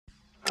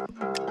Welcome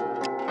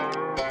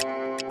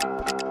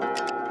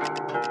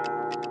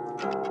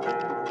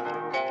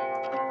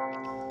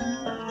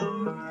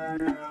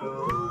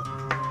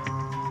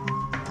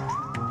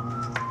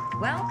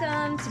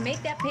to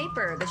Make That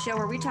Paper, the show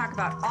where we talk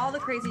about all the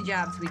crazy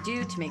jobs we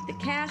do to make the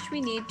cash we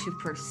need to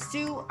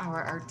pursue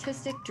our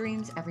artistic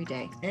dreams every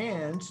day.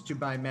 And to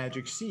buy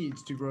magic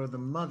seeds to grow the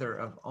mother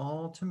of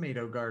all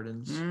tomato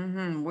gardens.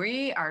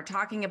 We are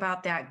talking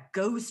about that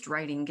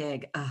ghostwriting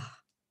gig.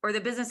 Or the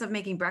business of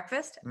making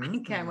breakfast. I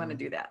think I want to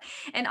do that.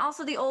 And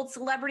also the old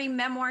celebrity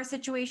memoir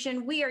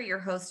situation. We are your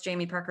hosts,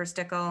 Jamie Parker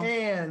Stickle.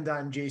 And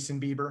I'm Jason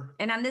Bieber.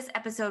 And on this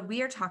episode,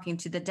 we are talking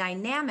to the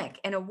dynamic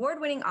and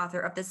award-winning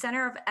author of The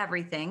Center of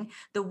Everything,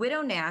 The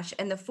Widow Nash,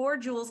 and the 4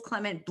 Jules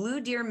Clement Blue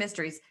Deer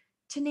Mysteries,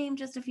 to name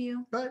just a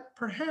few. But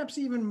perhaps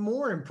even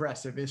more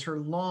impressive is her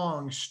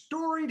long,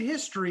 storied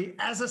history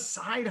as a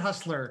side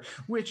hustler,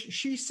 which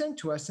she sent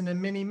to us in a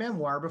mini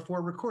memoir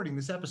before recording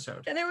this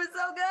episode. And it was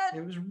so good.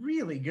 It was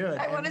really good.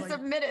 I want to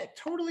submit it.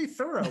 Totally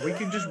thorough. We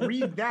can just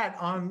read that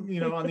on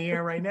the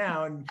air right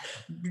now, and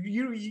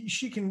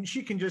she can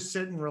just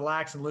sit and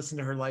relax and listen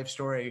to her life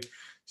story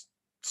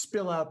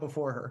spill out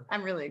before her.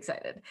 I'm really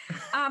excited.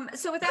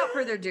 So without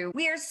further ado,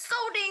 we are so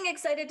dang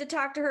excited to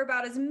talk to her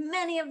about as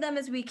many of them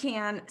as we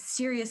can.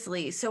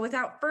 Seriously. So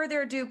without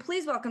further ado,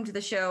 please welcome to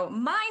the show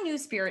my new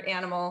spirit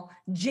animal,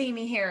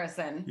 Jamie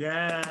Harrison.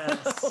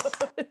 Yes.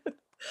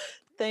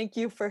 Thank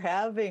you for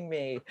having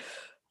me.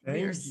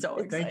 We're so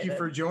excited. Thank you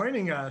for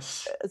joining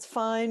us. It's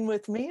fine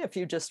with me if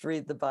you just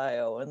read the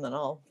bio and then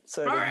I'll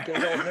sort of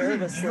giggle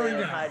nervously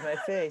and hide my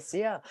face.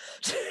 Yeah.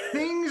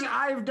 Things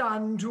I've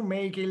done to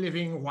make a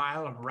living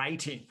while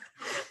writing.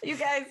 You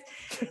guys,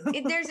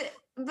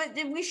 but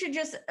we should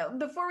just,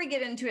 before we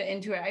get into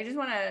it, I just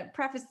want to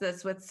preface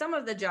this with some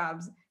of the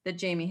jobs that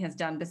Jamie has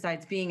done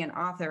besides being an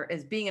author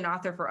is being an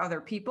author for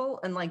other people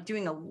and like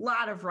doing a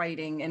lot of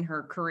writing in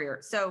her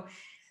career. So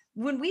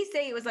when we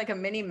say it was like a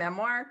mini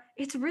memoir,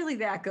 it's really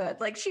that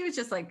good. Like she was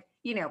just like,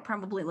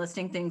 probably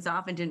listing things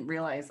off and didn't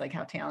realize like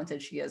how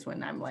talented she is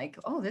when I'm like,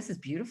 oh, this is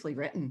beautifully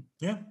written.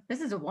 Yeah. This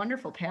is a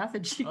wonderful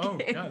passage she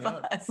gave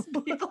us.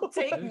 People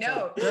take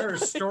note.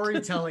 There's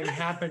storytelling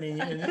happening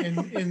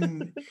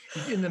in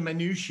the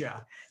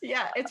minutia.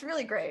 Yeah, it's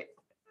really great.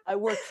 I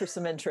work for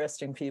some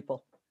interesting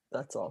people.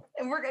 That's all.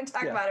 And we're going to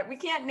talk about it. We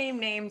can't name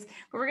names,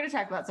 but we're going to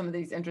talk about some of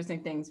these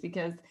interesting things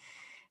because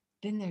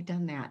been there,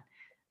 done that.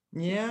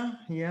 Yeah.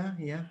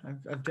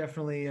 I've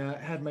definitely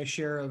had my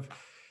share of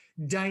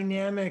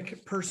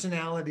dynamic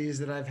personalities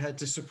that I've had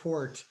to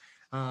support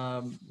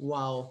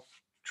while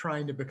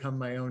trying to become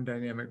my own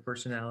dynamic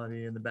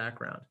personality in the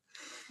background.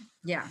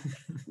 Yeah.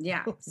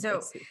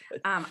 So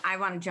I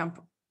want to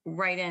jump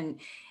right in.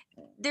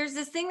 There's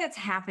this thing that's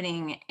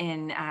happening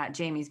in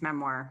Jamie's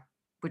memoir,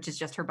 which is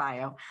just her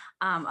bio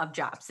of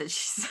jobs that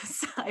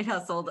she's side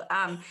hustled.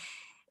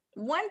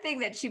 One thing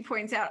that she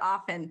points out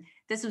often,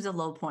 this was a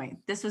low point.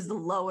 This was the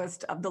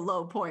lowest of the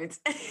low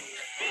points.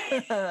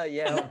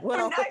 Yeah.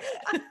 Well,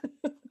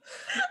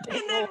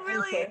 and then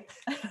really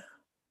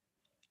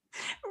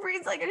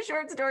reads like a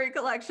short story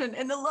collection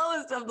in the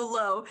lowest of the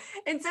low.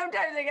 And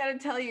sometimes I got to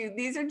tell you,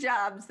 these are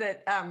jobs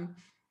that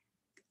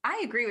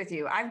I agree with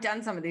you. I've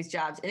done some of these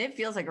jobs and it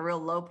feels like a real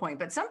low point,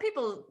 but some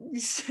people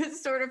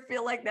just sort of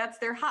feel like that's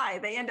their high.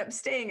 They end up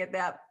staying at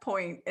that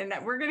point and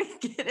that we're going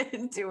to get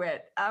into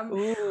it.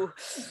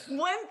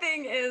 One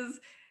thing is,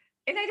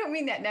 and I don't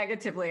mean that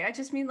negatively. I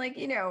just mean like,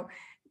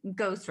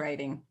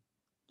 ghostwriting.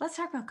 Let's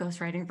talk about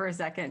ghostwriting for a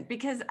second,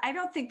 because I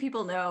don't think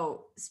people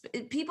know.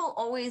 People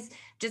always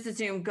just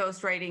assume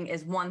ghostwriting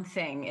is one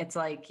thing. It's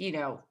like,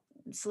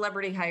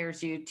 celebrity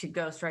hires you to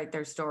ghostwrite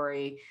their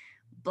story,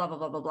 blah, blah,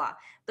 blah, blah, blah.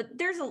 But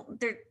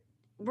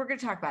we're going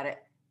to talk about it.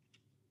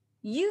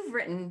 You've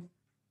done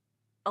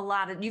a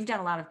lot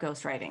of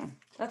ghostwriting.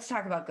 Let's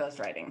talk about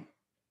ghostwriting.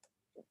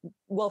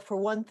 Well, for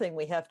one thing,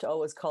 we have to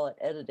always call it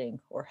editing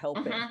or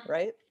helping,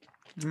 right?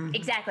 Mm-hmm.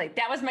 Exactly.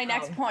 That was my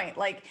next point.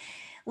 Like,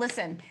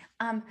 listen,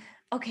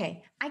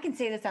 okay, I can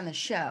say this on the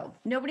show.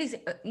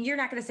 You're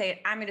not going to say it.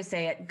 I'm going to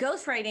say it.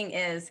 Ghostwriting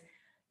is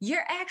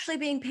you're actually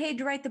being paid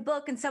to write the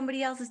book and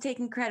somebody else is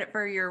taking credit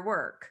for your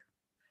work.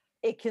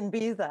 It can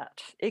be that.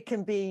 It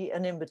can be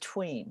an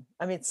in-between.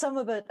 I mean, some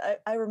of it,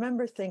 I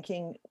remember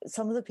thinking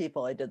some of the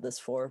people I did this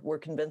for were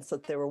convinced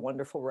that they were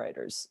wonderful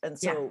writers. And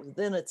so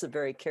then it's a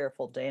very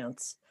careful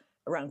dance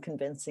around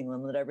convincing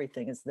them that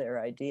everything is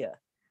their idea.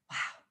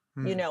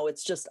 Wow.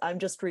 It's just, I'm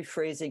just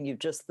rephrasing you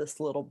just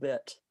this little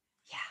bit.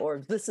 Yeah.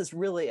 Or this is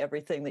really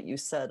everything that you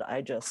said.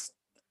 I just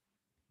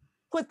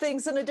put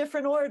things in a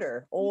different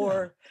order.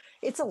 Or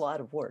it's a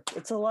lot of work.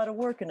 It's a lot of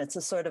work and it's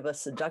a sort of a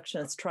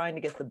seduction. It's trying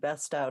to get the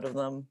best out of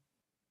them.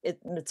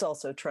 It's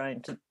also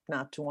trying to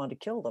not to want to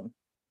kill them.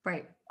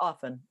 Right.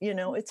 Often,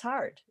 it's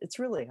hard. It's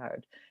really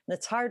hard. And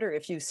it's harder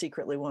if you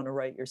secretly want to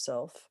write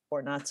yourself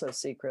or not so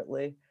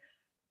secretly.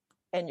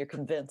 And you're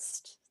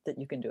convinced that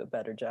you can do a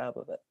better job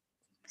of it.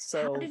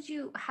 So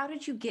how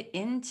did you get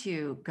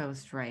into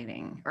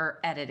ghostwriting or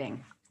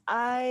editing?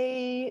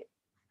 I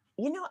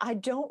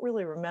don't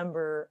really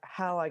remember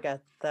how I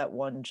got that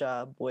one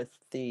job with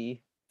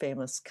the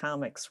famous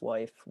comic's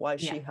wife, why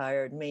she Yeah.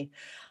 hired me.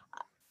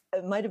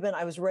 It might have been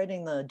I was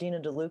writing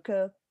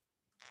the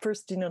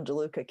first Dina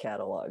DeLuca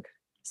catalog.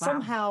 Wow.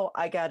 Somehow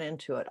I got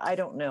into it. I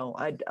don't know.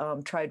 I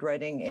tried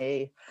writing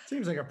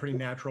Seems like a pretty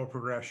natural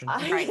progression.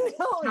 Right.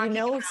 you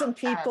know, some The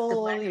people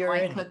black and you're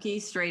white in. cookie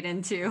straight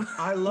into.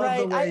 I love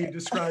the Right, way you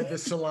describe the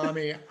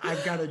salami.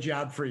 I've got a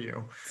job for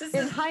you.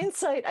 In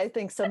hindsight, I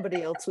think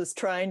somebody else was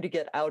trying to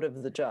get out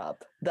of the job,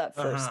 that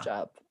 1st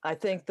job. I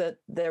think that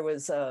there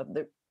was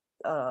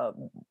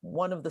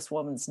one of this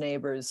woman's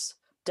neighbors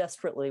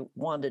desperately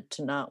wanted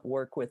to not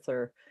work with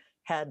her,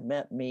 had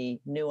met me,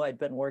 knew I'd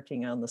been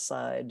working on the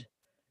side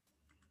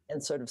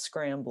and sort of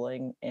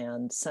scrambling,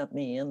 and sent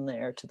me in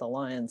there to the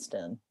Lion's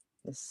Den.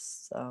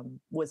 This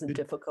was a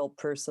difficult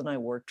person I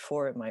worked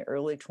for in my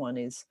early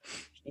 20s.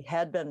 She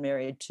had been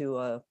married to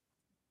a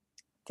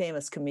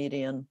famous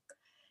comedian.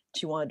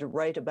 She wanted to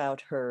write about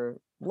her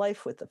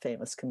life with the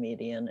famous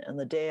comedian. And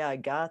the day I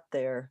got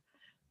there,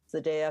 the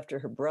day after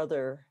her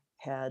brother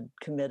had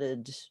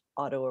committed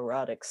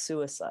autoerotic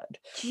suicide.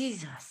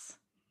 Jesus.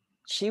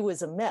 She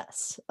was a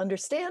mess,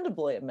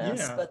 understandably a mess.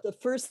 Yeah. But the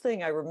first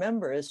thing I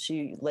remember is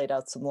she laid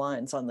out some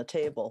lines on the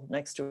table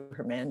next to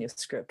her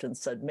manuscript and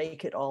said,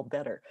 "Make it all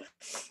better."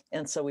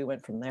 And so we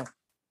went from there.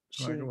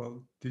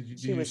 Well, did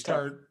she you was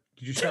start?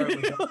 Did you start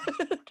with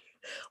that?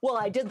 Well,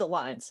 I did the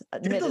lines.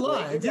 Did the admittedly,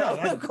 lines? you know,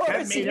 Yeah, of that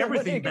course, made you know, what are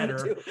everything you gonna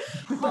better.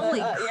 do? Holy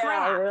Yeah,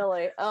 crap.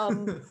 really.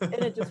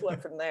 And it just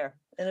went from there.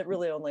 And it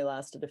really only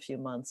lasted a few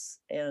months.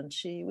 And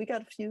we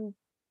got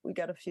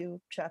a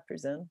few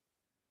chapters in.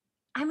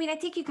 I mean, I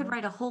think you could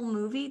write a whole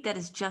movie that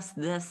is just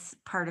this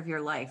part of your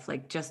life,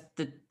 like just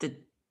the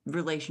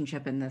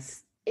relationship in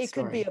this. It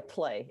could be story. a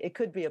play. It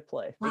could be a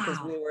play because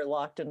we Wow. were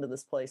locked into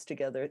this place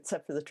together,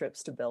 except for the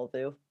trips to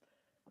Bellevue.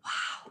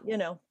 Wow. You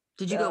know.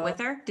 Did you go with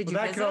her? Did Well,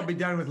 you that could all visit?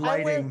 be done with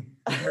I went- lighting.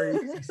 Very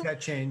easy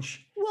set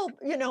change. Well,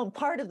 you know,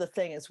 part of the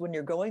thing is when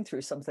you're going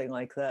through something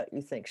like that,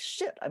 you think,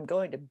 shit, I'm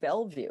going to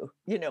Bellevue.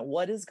 You know,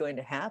 what is going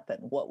to happen?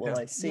 What will Yeah.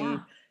 I see? Yeah.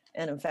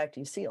 And in fact,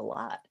 you see a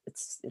lot.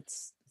 It's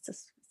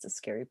a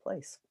scary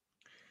place.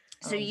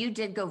 So you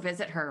did go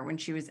visit her when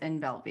she was in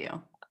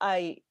Bellevue.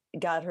 I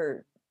got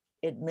her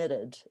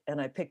admitted and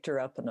I picked her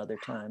up another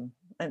time.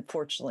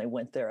 Unfortunately,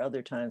 went there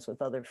other times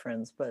with other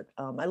friends, but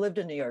I lived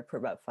in New York for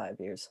about 5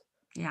 years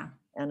Yeah.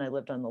 and I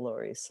lived on the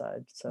Lower East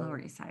Side. So Lower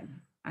East Side.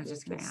 I was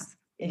just going to ask.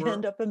 you We're-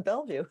 end up in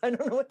Bellevue. I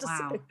don't know what to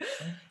Wow.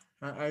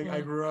 say.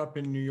 I grew up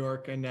in New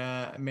York and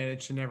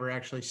managed to never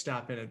actually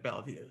stop in at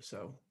Bellevue.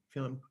 So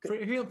feeling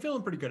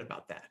pretty good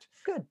about that.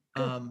 Good.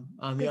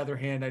 On the other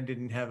hand, I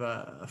didn't have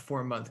a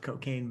 4-month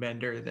cocaine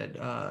bender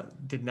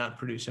that did not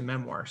produce a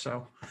memoir.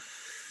 So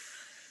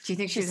Do you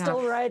think She's she's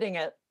still writing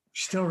it.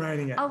 she's still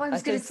writing it. Oh, I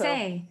was I going think to so.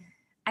 say,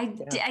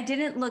 Yeah. I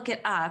didn't look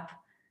it up,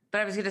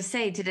 but I was going to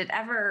say, did it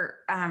ever?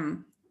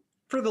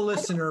 For the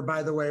listener,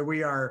 by the way,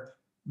 we are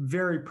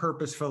very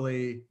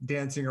purposefully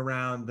dancing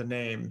around the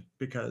name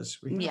because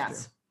we have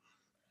Yes. to.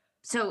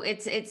 So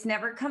it's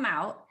never come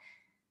out.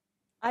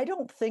 I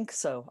don't think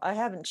so. I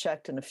haven't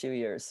checked in a few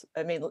years.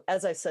 I mean,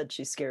 as I said,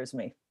 she scares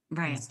me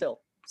Right. still.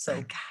 So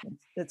My God.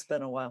 it's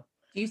been a while.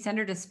 Do you send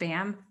her to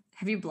spam?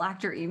 Have you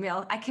blocked her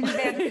email? I can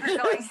imagine her going,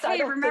 Yes, I "Hey,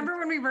 don't remember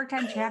when we worked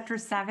on chapter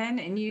 7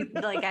 and you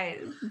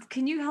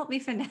can you help me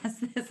finesse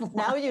this?"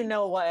 Now you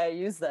know why I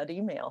use that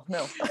email.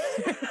 No.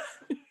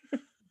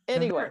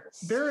 Anyway,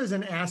 There is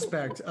an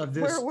aspect of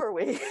this. where were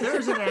we?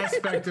 There's an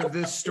aspect of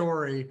this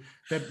story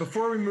that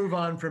before we move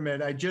on from it,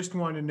 I just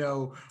want to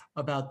know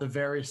about the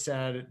very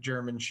sad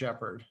German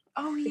Shepherd.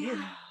 Oh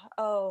yeah.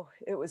 Oh,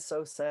 it was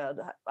so sad.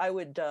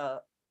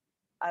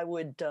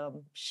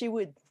 She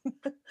would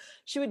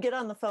she would get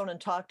on the phone and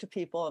talk to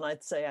people and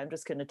I'd say, I'm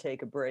just going to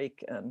take a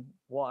break and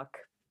walk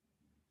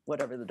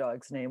whatever the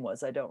dog's name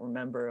was. I don't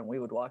remember. And we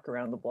would walk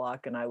around the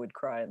block and I would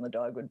cry and the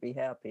dog would be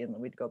happy. And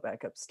then we'd go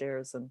back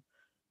upstairs and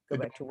go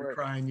back to work.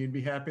 Crying, you'd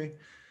be happy.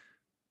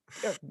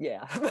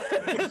 Yeah,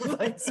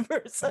 vice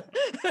versa.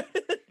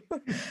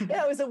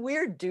 Yeah, it was a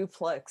weird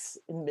duplex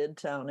in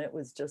Midtown. It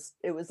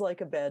was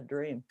like a bad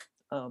dream.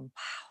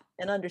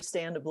 And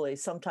understandably,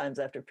 sometimes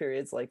after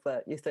periods like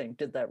that, you think,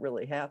 did that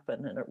really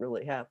happen? And it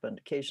really happened.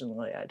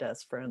 Occasionally, I'd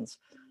ask friends.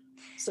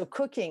 So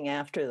cooking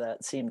after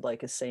that seemed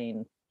like a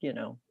sane,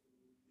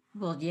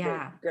 Well,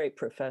 yeah. great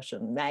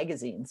profession.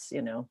 Magazines,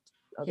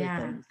 other Yeah.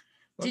 things.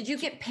 Did you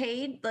get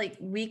paid like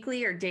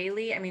weekly or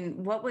daily? I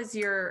mean, do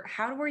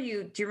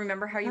you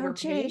remember how you Oh, were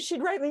gee, paid?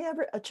 she'd write me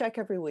a check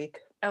every week.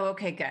 Oh,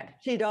 okay, good.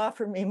 She'd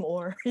offer me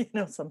more,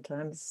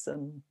 sometimes.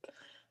 And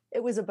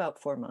it was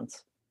about 4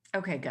 months.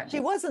 Okay, good. She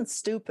wasn't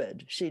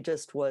stupid. She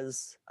just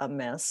was a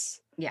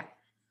mess, Yeah.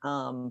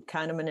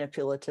 kind of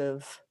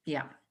manipulative.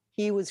 Yeah.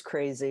 He was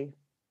crazy.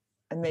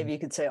 And maybe you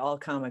could say all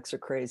comics are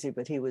crazy,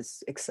 but he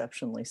was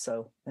exceptionally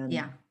so. And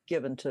Yeah.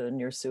 given to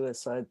near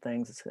suicide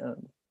things,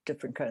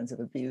 different kinds of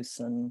abuse.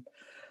 And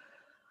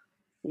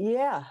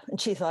yeah, and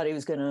she thought he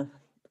was going to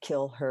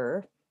kill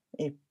her.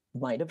 He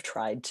might have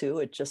tried to.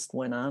 It just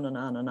went on and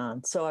on and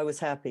on. So I was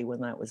happy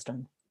when that was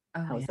done.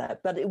 Oh, How's yeah.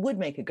 that? But it would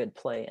make a good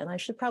play. And I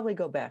should probably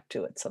go back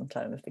to it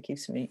sometime if it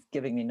keeps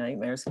giving me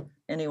nightmares.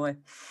 Anyway.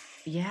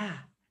 Yeah.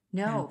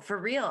 No, for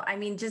real. I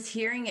mean, just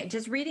hearing it,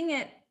 just reading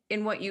it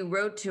in what you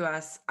wrote to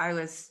us, I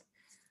was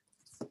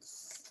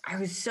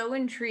so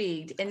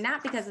intrigued, and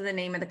not because of the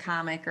name of the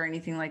comic or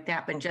anything like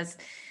that, but just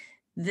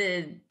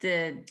the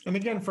And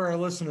again, for our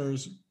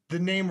listeners, the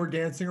name we're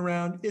dancing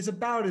around is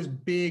about as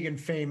big and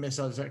famous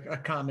as a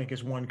comic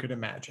as one could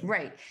imagine.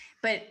 right.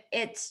 But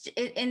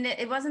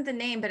it wasn't the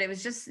name, but it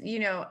was just,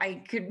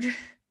 I could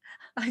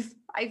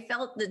I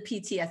felt the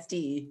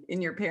PTSD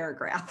in your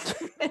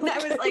paragraph. And I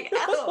was like,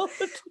 oh,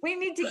 we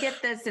need to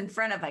get this in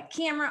front of a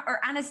camera or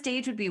on a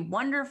stage would be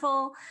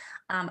wonderful.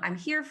 I'm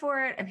here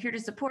for it. I'm here to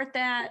support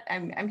that.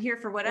 I'm here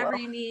for whatever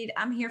you need.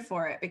 I'm here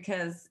for it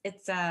because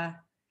it's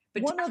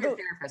but talk to your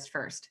therapist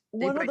first.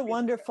 One of the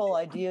wonderful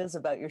ideas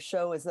about your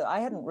show is that I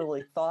hadn't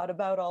really thought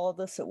about all of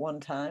this at one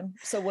time.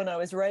 So when I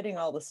was writing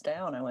all this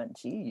down, I went,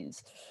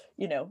 geez,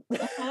 what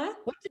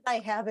did I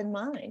have in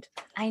mind?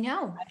 I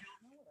know.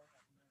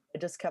 I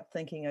just kept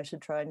thinking I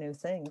should try new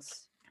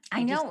things.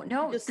 I know.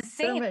 No, it's the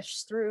same.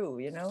 Skirmish through,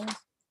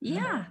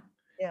 Yeah.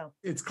 Yeah.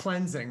 It's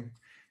cleansing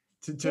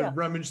to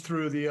rummage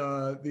through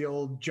the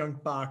old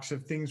junk box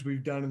of things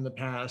we've done in the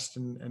past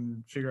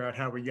and figure out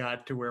how we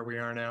got to where we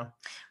are now.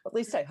 At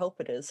least I hope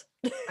it is.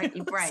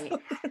 Right.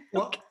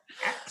 Well,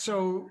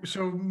 so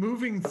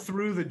moving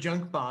through the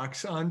junk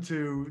box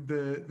onto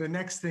the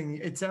next thing,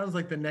 it sounds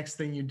like the next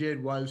thing you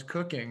did was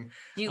cooking.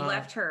 You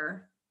left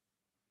her.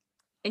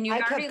 And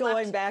I kept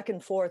going back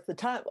and forth.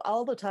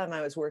 All the time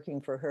I was working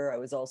for her, I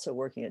was also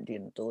working at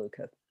Dina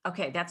DeLuca.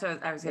 Okay, that's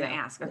what I was going to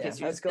ask. Okay,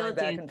 so I was going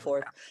back and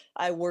forth.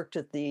 I worked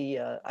in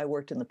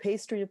the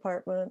pastry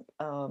department.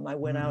 I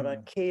went out on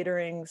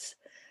caterings,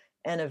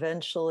 and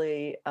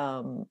eventually,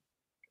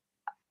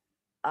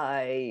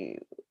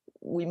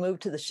 we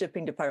moved to the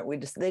shipping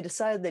department. They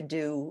decided they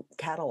do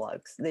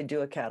catalogs. They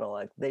do a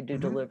catalog. They do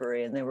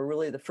delivery, and they were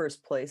really the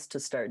first place to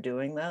start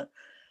doing that.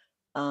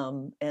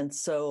 And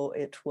so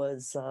it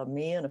was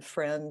me and a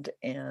friend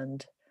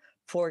and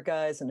 4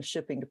 guys in a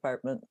shipping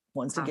department,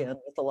 once again,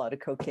 with a lot of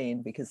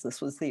cocaine because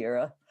this was the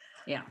era.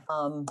 Yeah.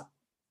 I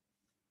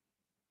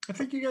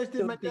think you guys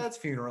did my dad's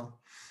funeral.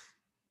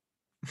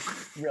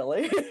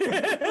 Really?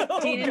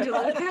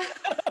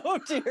 Oh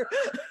dear.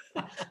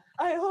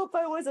 I hope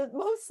I wasn't.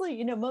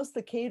 Mostly, most of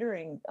the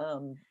catering,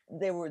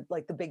 they were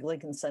like the big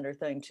Lincoln Center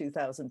thing,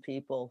 2,000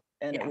 people,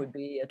 and it would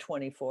be a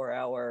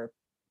 24-hour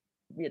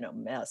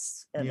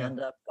mess and end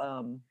up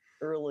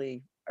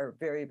early or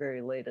very,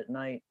 very late at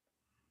night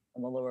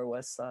on the Lower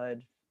West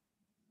Side,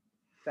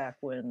 back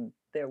when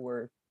there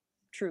were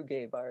true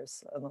gay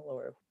bars on the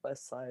Lower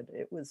West Side.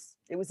 It was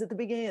at the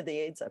beginning of the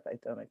AIDS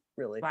epidemic,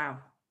 really. Wow.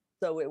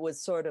 So it was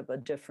sort of a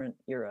different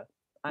era.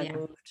 I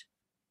moved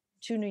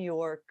to New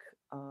York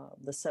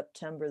the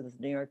September that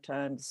the New York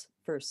Times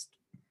first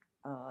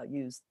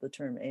used the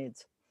term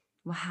AIDS.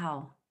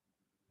 Wow.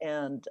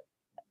 And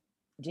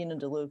Dina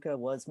DeLuca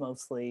was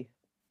mostly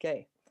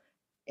gay.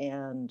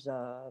 And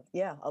a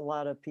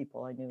lot of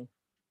people I knew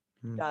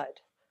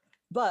died.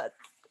 But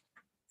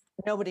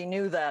nobody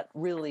knew that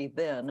really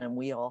then, and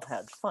we all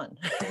had fun.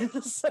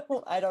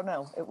 So I don't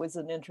know. It was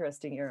an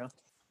interesting era.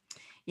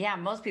 Yeah,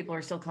 most people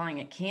are still calling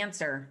it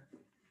cancer.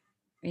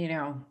 It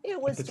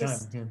was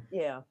just time,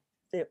 Yeah.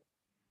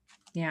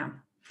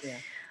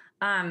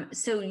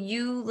 So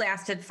you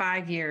lasted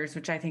 5 years,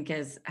 which I think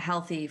is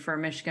healthy for a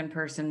Michigan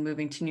person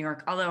moving to New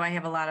York. Although I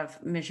have a lot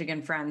of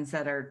Michigan friends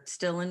that are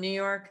still in New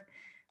York,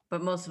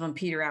 but most of them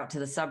peter out to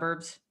the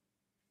suburbs.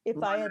 If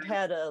I had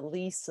had a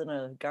lease in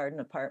a garden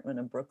apartment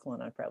in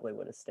Brooklyn, I probably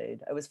would have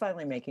stayed. I was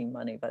finally making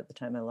money by the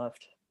time I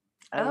left.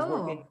 I was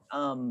working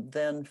I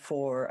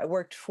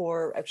worked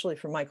for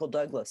Michael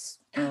Douglas,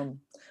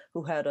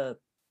 who had a,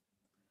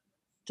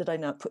 did I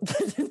not put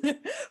that in there?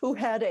 Who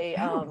had a,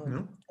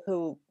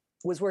 who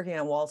was working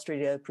on Wall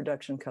Street at a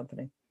production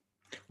company.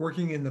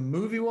 Working in the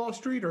movie Wall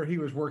Street, or he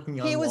was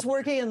working on? He was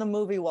working in the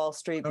movie Wall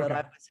Street, but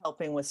I was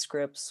helping with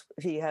scripts.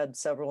 He had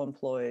several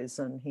employees,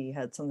 and he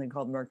had something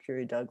called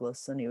Mercury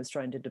Douglas, and he was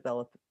trying to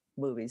develop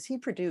movies. He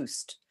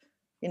produced,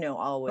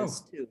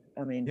 always too.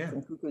 I mean,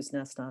 from Cuckoo's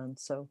Nest on.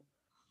 So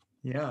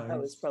that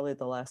was probably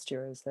the last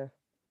year I was there.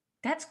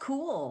 That's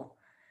cool.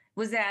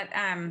 Was that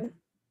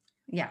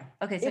yeah.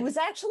 Okay. So it was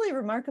actually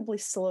remarkably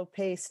slow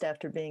paced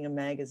after being in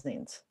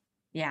magazines.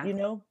 Yeah.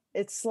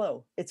 It's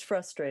slow. It's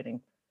frustrating.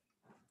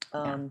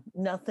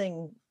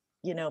 Nothing,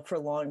 for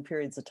long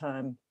periods of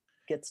time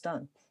gets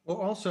done. Well,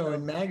 also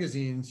in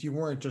magazines, you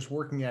weren't just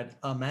working at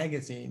a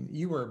magazine.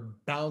 You were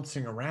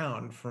bouncing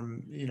around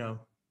from,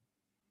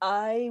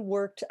 I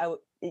worked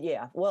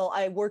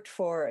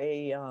for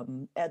a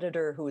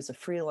editor who was a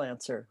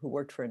freelancer who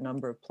worked for a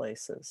number of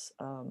places.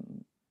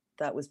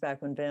 That was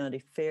back when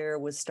Vanity Fair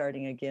was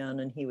starting again,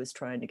 and he was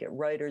trying to get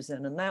writers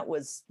in, and that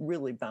was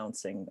really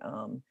bouncing.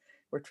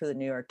 Worked for the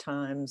New York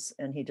Times,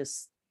 and he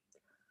just,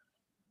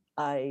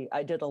 I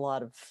did a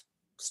lot of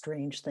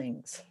strange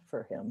things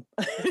for him.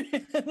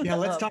 Yeah,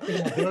 let's talk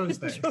about those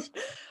things.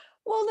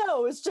 Well, Well,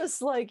 no, it's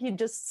just like you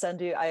just send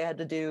you. I had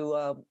to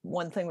do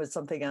one thing with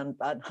something on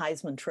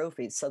Heisman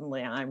trophies.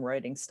 Suddenly I'm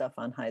writing stuff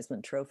on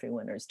Heisman Trophy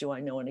winners. Do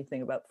I know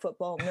anything about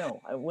football? No.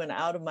 I went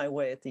out of my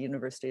way at the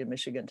University of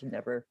Michigan to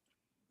never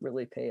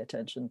really pay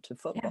attention to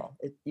football.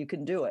 You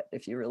can do it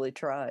if you really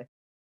try.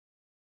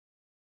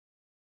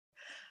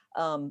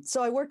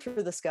 So I worked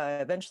for this guy.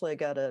 Eventually I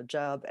got a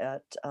job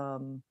at,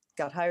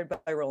 got hired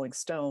by Rolling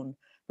Stone,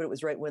 but it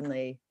was right when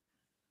they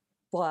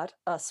bought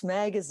Us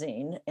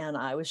Magazine, and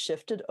I was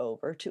shifted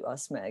over to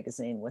Us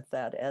Magazine with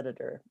that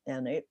editor.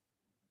 And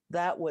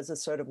that was a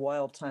sort of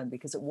wild time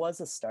because it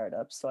was a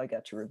startup. So I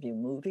got to review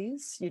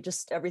movies.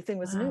 Everything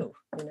was new.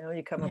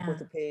 You come up with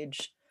a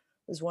page.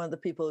 I was one of the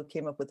people who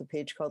came up with a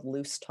page called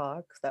Loose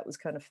Talk. That was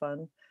kind of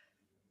fun.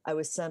 I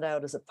was sent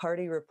out as a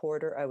party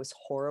reporter. I was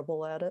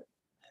horrible at it.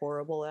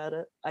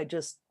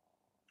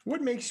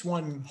 What makes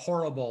one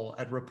horrible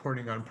at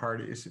reporting on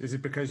parties? Is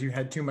it because you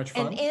had too much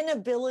fun? An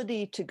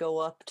inability to go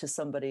up to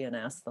somebody and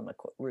ask them a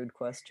rude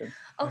question.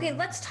 Okay,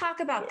 let's talk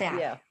about that.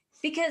 Yeah.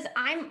 Because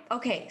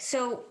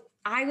so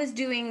I was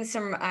doing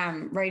some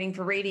writing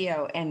for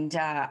radio, and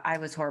I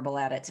was horrible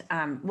at it.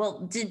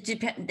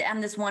 Depend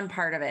on this one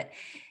part of it,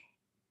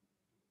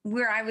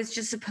 where I was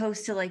just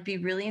supposed to be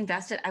really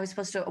invested. I was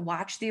supposed to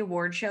watch the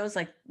award shows,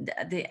 like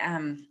the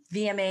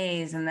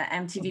VMAs and the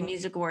MTV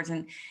Music Awards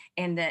and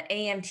the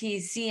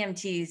AMTs,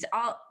 CMTs,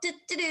 all the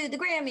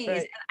Grammys. Right.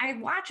 And I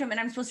watch them, and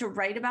I'm supposed to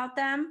write about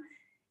them.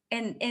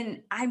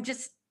 And I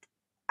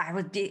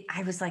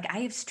was like, I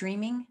have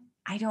streaming.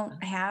 I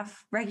don't have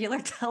regular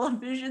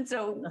television.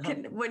 So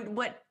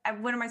what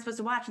am I supposed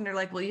to watch? And they're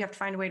like, well, you have to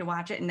find a way to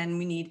watch it. And then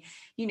we need,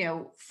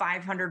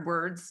 500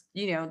 words,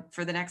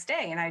 for the next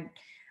day. And I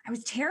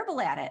was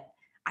terrible at it.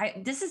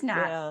 This is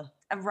not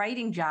a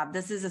writing job.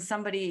 This is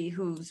somebody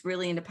who's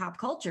really into pop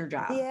culture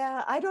job.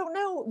 Yeah, I don't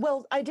know.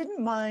 Well, I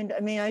didn't mind.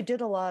 I mean, I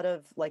did a lot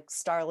of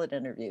starlet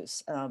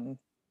interviews. And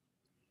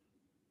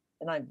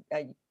I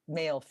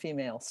male,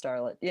 female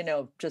starlet,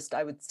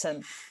 I would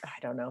send, I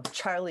don't know,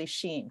 Charlie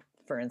Sheen,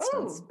 for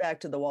instance, back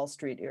to the Wall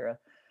Street era.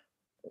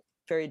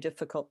 Very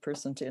difficult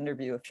person to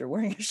interview if you're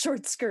wearing a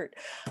short skirt.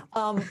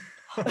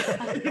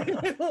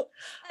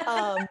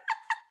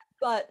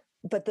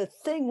 But the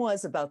thing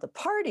was about the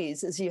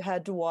parties is you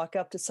had to walk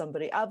up to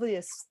somebody.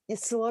 Obvious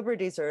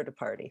celebrities are at a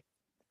party,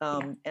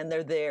 and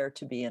they're there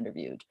to be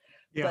interviewed.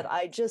 Yeah. But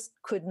I just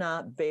could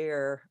not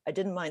bear. I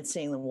didn't mind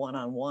seeing them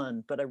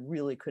one-on-one, but I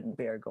really couldn't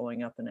bear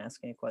going up and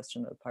asking a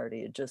question at a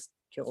party. It just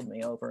killed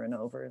me over and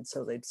over. And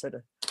so they'd sort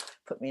of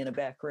put me in a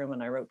back room,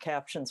 and I wrote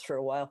captions for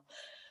a while.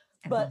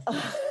 But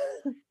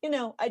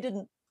I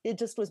didn't. It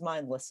just was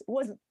mindless. It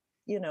wasn't.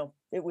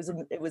 It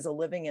was a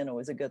living, and it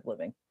was a good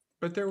living.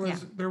 But there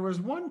was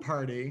one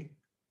party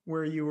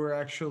where you were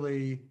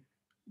actually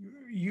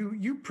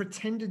you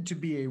pretended to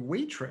be a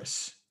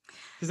waitress.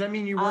 Does that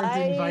mean you weren't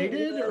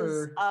invited?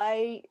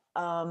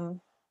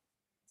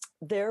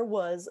 There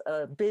was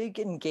a big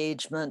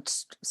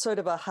engagement, sort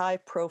of a high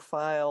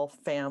profile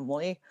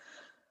family.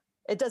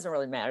 It doesn't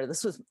really matter.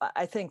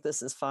 I think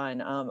this is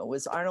fine. It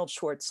was Arnold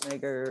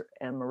Schwarzenegger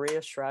and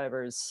Maria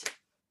Shriver's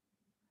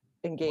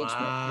engagement.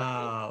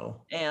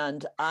 Wow.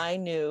 And I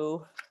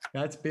knew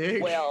that's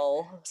big.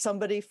 Well,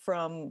 somebody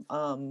from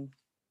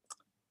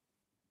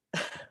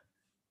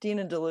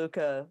Dina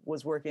DeLuca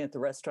was working at the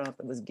restaurant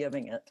that was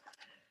giving it.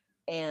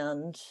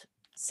 And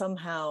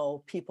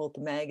somehow people at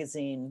the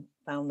magazine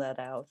found that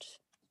out.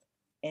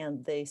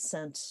 And they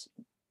sent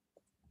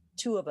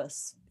two of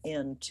us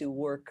in to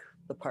work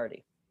the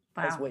party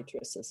as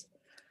waitresses.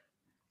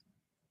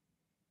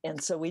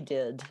 And so we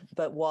did.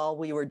 But while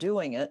we were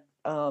doing it,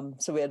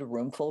 so we had a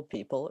room full of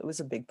people. It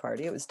was a big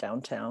party. It was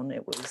downtown.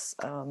 It was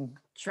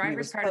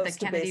Shriver's part of the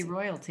Kennedy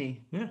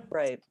royalty. Yeah.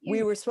 Right.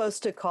 We were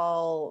supposed to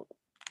call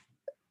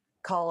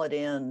it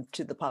in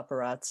to the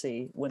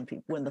paparazzi when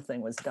the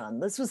thing was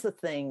done. This was the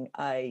thing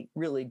I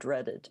really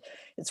dreaded.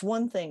 It's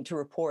one thing to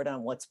report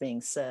on what's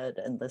being said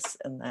and this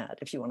and that,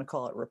 if you want to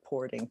call it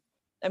reporting.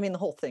 I mean, the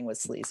whole thing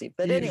was sleazy.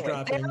 But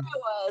anyway,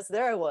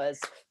 there I was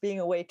being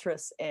a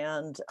waitress,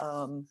 and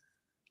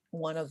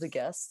one of the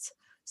guests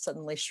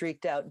suddenly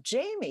shrieked out,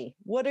 "Jamie,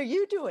 what are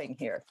you doing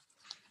here?"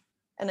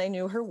 And I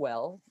knew her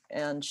well,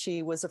 and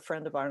she was a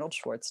friend of Arnold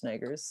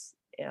Schwarzenegger's.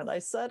 And I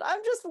said,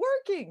 "I'm just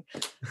working."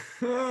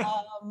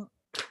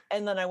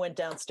 And then I went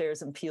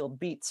downstairs and peeled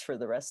beets for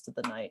the rest of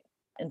the night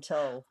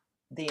until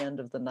the end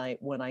of the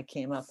night when I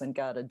came up and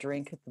got a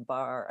drink at the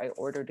bar. I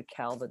ordered a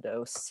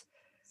Calvados.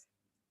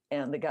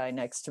 And the guy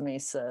next to me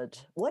said,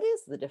 "What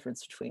is the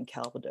difference between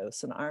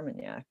Calvados and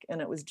Armagnac?" And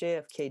it was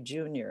JFK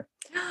Jr.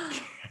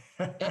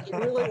 And he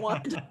really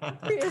wanted to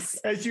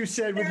as you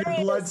said, with your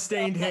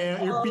blood-stained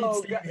hand, your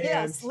beet-stained hands.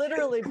 Yes,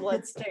 literally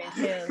blood-stained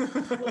hands.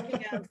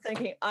 Looking at him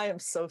thinking, I am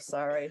so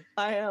sorry.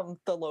 I am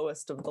the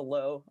lowest of the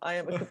low. I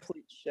am a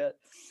complete shit.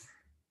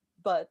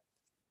 But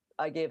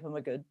I gave him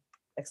a good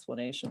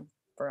explanation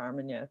for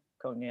Armagnac,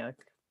 Cognac,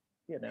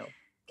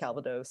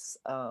 Calvados.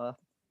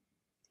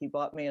 He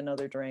bought me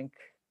another drink.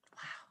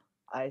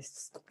 Wow. I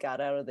got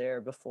out of there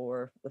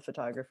before the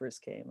photographers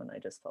came, and I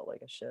just felt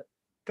like a shit.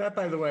 That,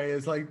 by the way,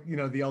 is like,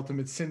 the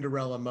ultimate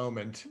Cinderella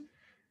moment.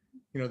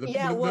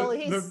 Yeah, well,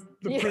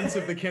 the prince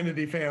of the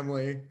Kennedy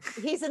family.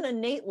 He's an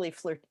innately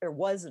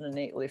was an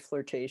innately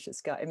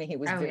flirtatious guy. I mean, he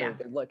was very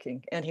good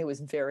looking and he was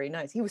very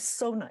nice. He was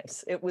so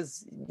nice. It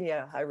was,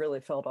 I really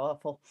felt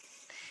awful.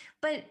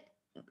 But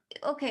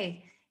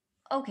okay.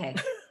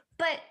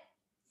 But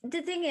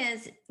the thing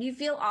is, you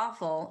feel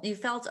awful. You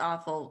felt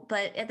awful,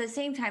 but at the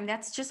same time,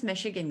 that's just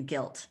Michigan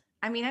guilt.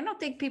 I mean, I don't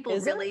think people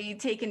really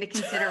take into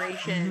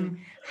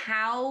consideration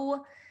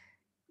how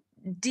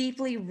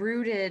deeply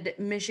rooted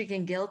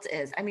Michigan guilt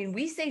is. I mean,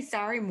 we say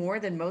sorry more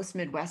than most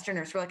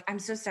Midwesterners. We're like, I'm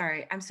so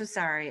sorry. I'm so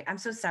sorry. I'm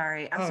so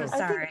sorry. I'm so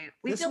sorry.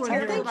 We feel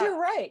terrible. I think you're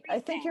right. I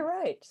think you're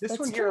right. This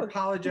one here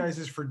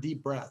apologizes for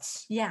deep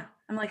breaths. Yeah.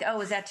 I'm like,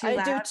 oh, is that too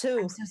loud? I do too.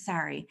 I'm so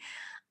sorry.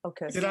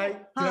 Okay. Did I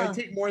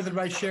take more than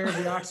my share of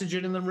the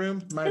oxygen in the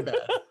room? My bad.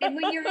 And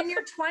when you're in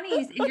your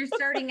 20s and you're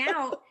starting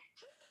out,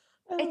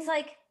 it's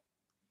like,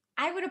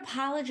 I would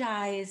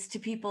apologize to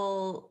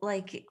people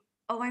like,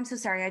 oh, I'm so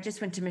sorry. I just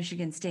went to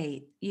Michigan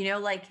State.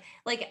 Like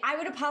I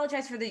would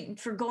apologize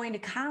for going to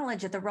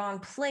college at the wrong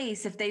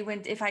place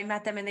if I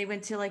met them and they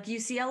went to like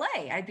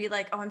UCLA. I'd be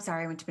like, oh, I'm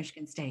sorry. I went to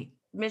Michigan State.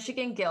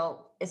 Michigan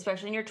guilt,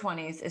 especially in your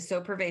 20s, is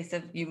so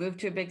pervasive. You move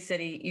to a big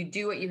city, you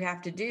do what you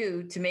have to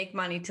do to make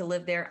money to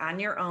live there on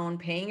your own,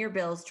 paying your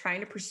bills, trying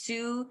to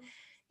pursue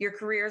your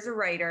career as a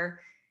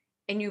writer.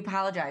 And you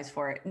apologize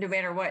for it, no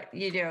matter what,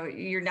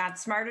 you're not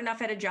smart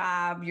enough at a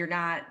job. You're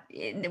not,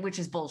 which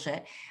is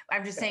bullshit.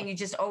 I'm just saying, you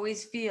just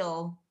always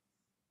feel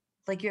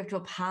like you have to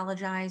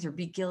apologize or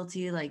be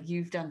guilty, like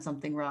you've done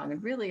something wrong.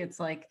 And really it's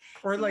like,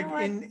 or like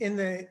in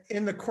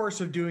the course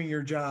of doing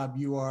your job,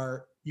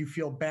 you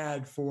feel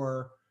bad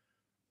for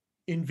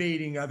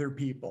invading other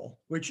people,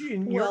 which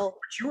what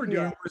you were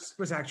doing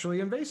was actually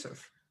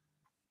invasive.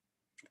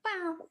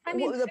 Well, I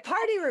mean, the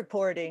party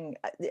reporting,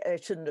 I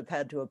shouldn't have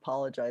had to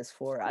apologize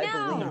for. I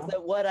believe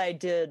that what I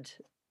did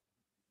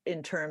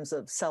in terms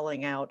of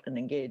selling out an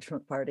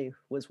engagement party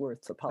was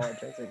worth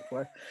apologizing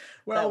for.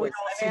 Well,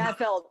 I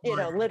felt,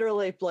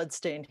 literally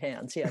bloodstained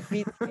hands. Yeah,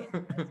 feet stained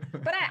hands.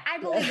 But I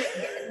believe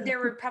there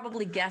were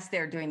probably guests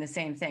there doing the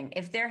same thing.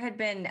 If there had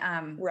been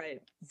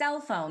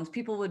cell phones,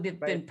 people would have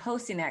been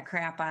posting that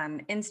crap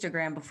on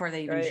Instagram before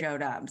they even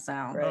showed up.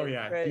 So,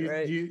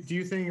 do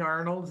you think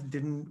Arnold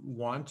didn't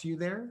want you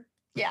there?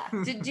 Yeah.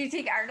 Do you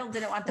think Arnold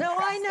didn't want the press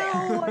I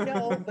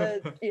know,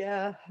 but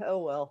oh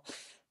well.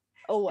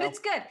 But it's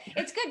good.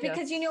 It's good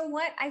because you know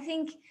what?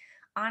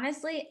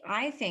 Honestly,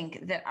 I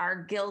think that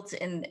our guilt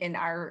and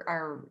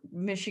our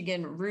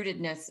Michigan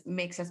rootedness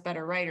makes us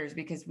better writers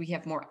because we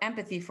have more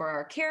empathy for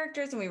our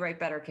characters and we write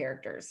better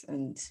characters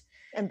and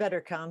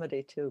better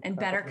comedy too. And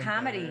better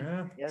comedy.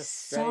 Yeah. Yes,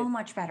 so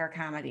much better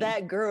comedy.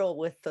 That girl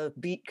with the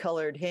beet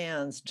colored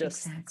hands,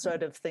 just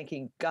sort of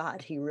thinking,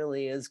 God, he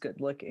really is good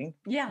looking.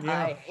 Yeah.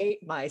 I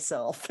hate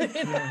myself.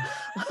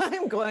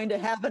 I'm going to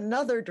have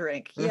another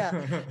drink. Yeah.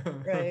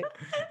 Right.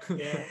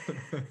 Yeah.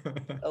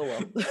 Oh,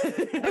 well.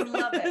 I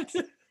love it.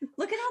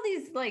 Look at all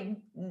these like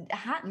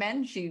hot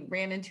men she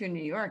ran into in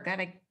New York. That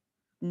I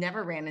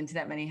never ran into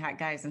that many hot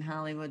guys in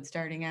Hollywood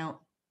starting out.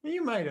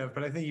 You might have,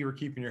 but I think you were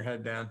keeping your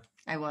head down.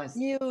 I was.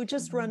 You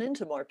just run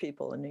into more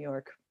people in New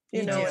York.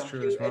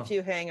 If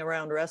you hang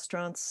around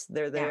restaurants,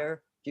 they're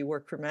there. If you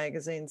work for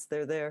magazines,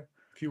 they're there.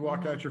 If you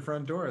walk out your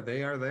front door,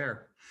 they are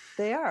there.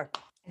 They are.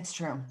 It's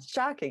true.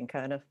 Shocking,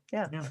 kind of.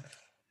 Yeah.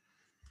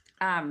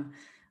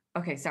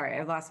 Okay, sorry,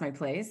 I lost my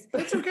place.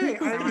 It's okay.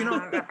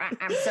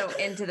 I'm so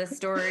into the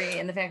story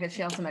and the fact that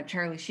she also met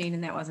Charlie Sheen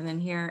and that wasn't in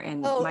here,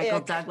 and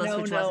Michael Douglas,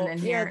 which wasn't in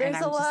here. Yeah, there's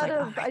and a lot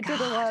of. I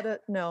did a lot of.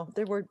 No,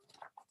 there were.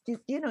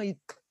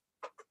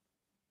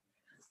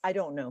 I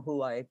don't know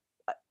who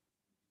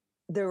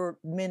there were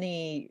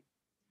many,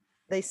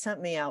 they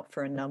sent me out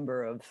for a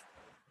number of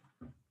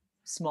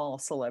small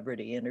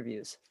celebrity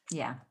interviews.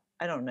 Yeah.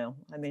 I don't know.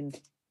 I mean,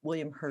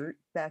 William Hurt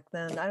back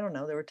then, I don't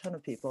know. There were a ton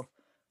of people.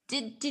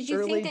 Did you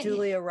Early think that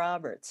Julia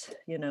Roberts,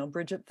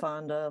 Bridget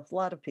Fonda, a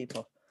lot of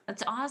people.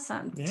 That's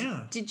awesome.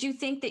 Yeah. Did you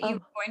think that you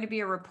were going to be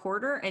a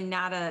reporter and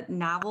not a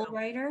novel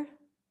writer?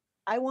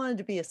 I wanted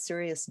to be a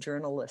serious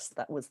journalist.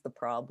 That was the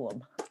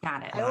problem.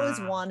 Got it. I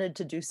always wanted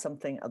to do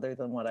something other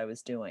than what I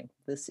was doing.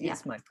 This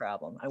is my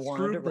problem. I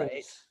wanted to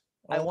write.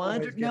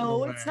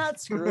 No, it's not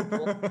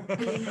scruple.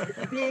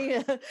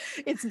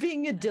 It's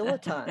being a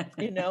dilettante,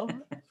 I know.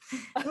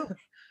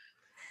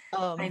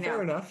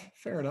 Fair enough.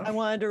 I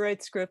wanted to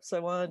write scripts. I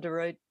wanted to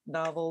write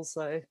novels.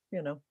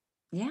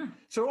 Yeah.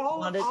 So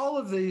all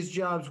of these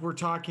jobs we're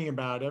talking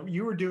about,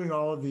 you were doing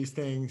all of these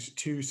things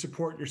to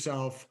support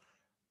yourself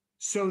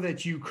so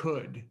that you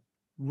could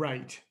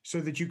write, so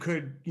that you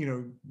could,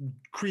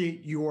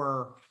 create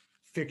your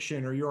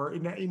fiction or your,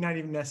 not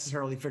even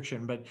necessarily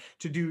fiction, but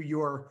to do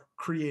your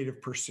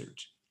creative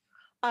pursuit.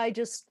 I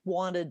just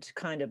wanted to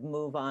kind of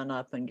move on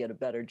up and get a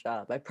better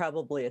job. I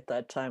probably at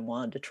that time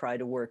wanted to try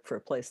to work for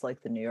a place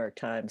like the New York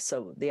Times.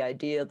 So the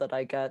idea that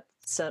I got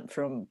sent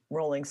from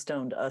Rolling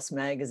Stone to Us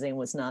Magazine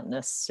was not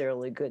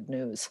necessarily good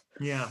news.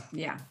 Yeah.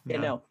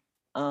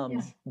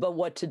 But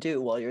what to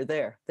do while you're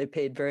there? They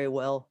paid very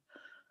well.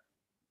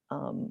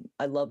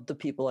 I loved the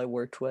people I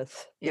worked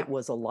with. Yeah. It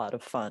was a lot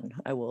of fun,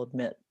 I will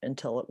admit,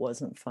 until it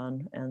wasn't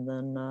fun. And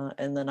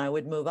then I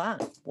would move on.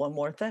 One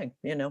more thing,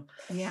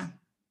 Yeah.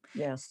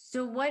 Yeah.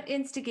 So what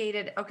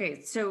instigated,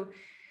 okay, so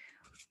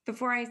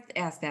before I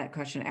ask that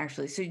question,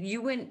 actually, so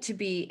you went to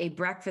be a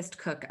breakfast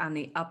cook on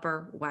the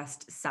Upper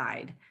West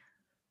Side.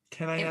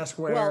 Can I ask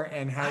Well- where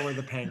and how were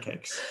the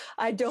pancakes?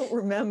 I don't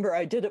remember.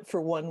 I did it for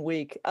 1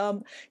 week.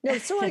 No,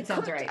 so I That sounds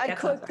cooked. right. I That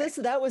sounds cooked this.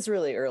 That was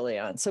really early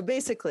on. So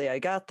basically, I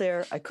got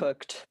there. I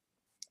cooked.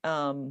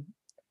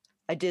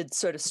 I did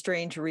sort of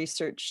strange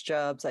research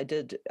jobs. I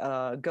did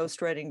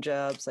ghostwriting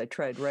jobs. I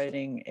tried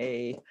writing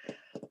a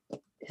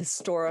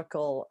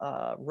historical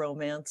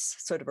romance,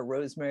 sort of a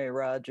Rosemary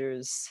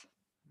Rogers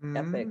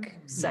epic,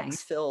 Mm.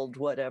 sex-filled,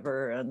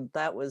 whatever, and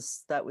that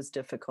was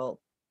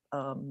difficult.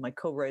 My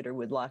co-writer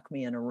would lock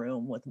me in a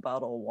room with a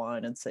bottle of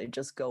wine and say,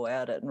 just go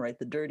at it and write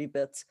the dirty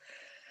bits.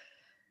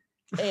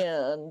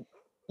 And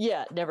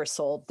yeah, it never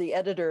sold. The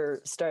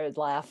editor started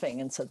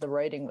laughing and said the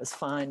writing was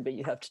fine, but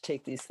you have to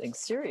take these things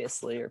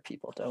seriously or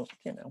people don't,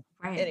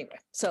 Right. Anyway,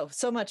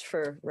 so much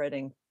for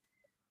writing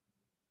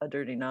a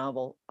dirty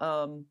novel.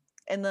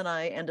 And then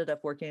I ended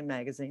up working in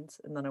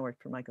magazines, and then I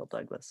worked for Michael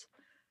Douglas.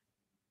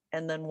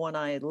 And then when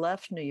I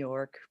left New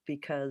York,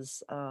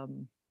 because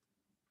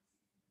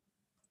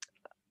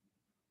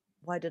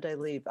why did I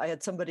leave? I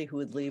had somebody who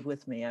would leave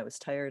with me. I was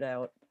tired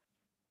out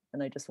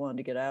and I just wanted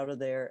to get out of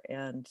there.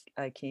 And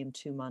I came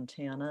to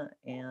Montana,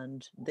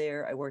 and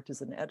there I worked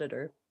as an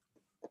editor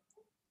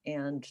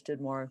and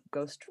did more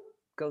ghost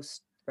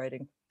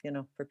writing,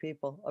 for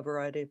people, a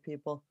variety of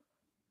people.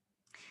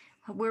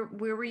 Where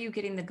were you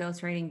getting the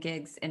ghostwriting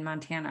gigs in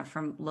Montana,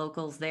 from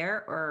locals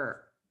there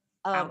or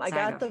I outside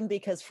got of? them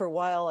because for a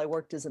while I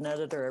worked as an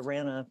editor. I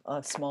ran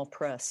a small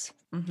press.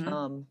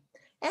 Mhm.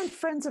 And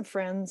friends of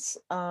friends,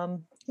 I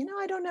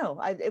don't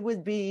know. It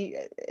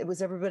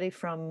was everybody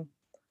from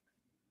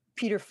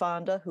Peter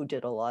Fonda, who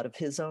did a lot of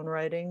his own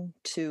writing,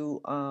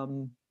 to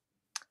an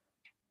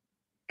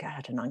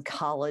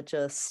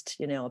oncologist,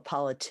 a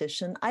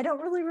politician. I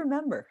don't really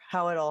remember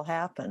how it all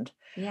happened.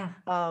 Yeah.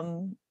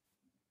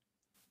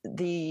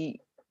 The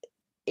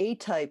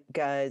A-type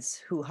guys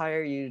who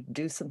hire you to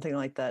do something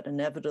like that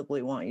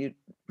inevitably want you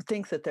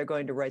think that they're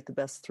going to write the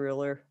best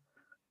thriller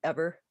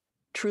ever.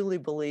 Truly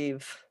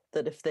believe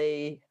that if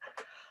they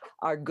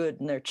are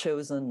good in their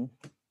chosen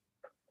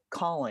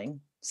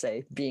calling,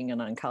 say being an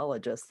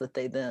oncologist, that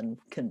they then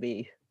can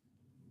be,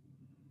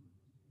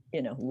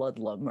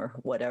 Ludlum or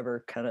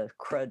whatever kind of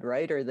crud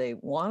writer they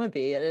want to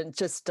be. And it's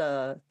just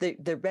they're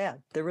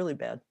bad. They're really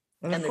bad.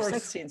 And their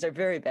sex scenes are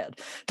very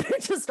bad. They're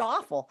just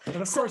awful. And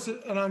of course,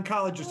 an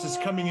oncologist is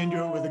coming into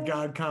it with a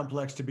God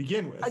complex to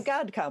begin with. A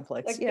God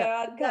complex.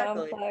 God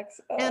exactly. complex.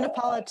 And a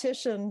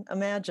politician,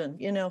 imagine,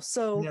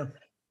 so, Yeah.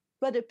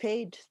 but it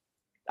paid.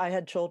 I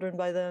had children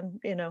by then,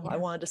 I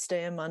wanted to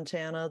stay in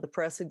Montana. The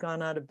press had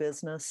gone out of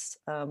business.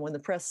 When the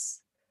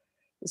press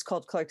was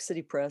called Clark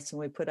City Press, and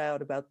we put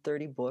out about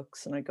 30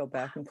 books, and I go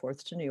back and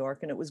forth to New York,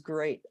 and it was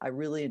great. I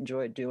really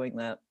enjoyed doing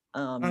that.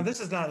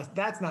 That's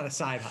not a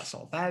side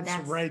hustle. That's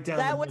right down.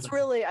 That was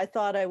really, I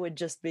thought I wanted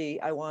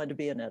to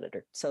be an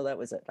editor. So that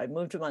was it. I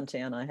moved to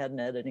Montana. I had an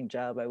editing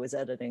job. I was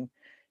editing.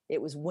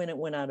 It was when it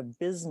went out of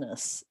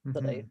business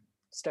that I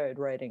started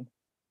writing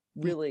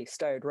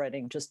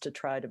just to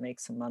try to make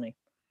some money.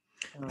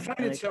 I find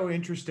it so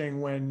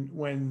interesting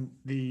when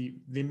the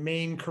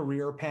main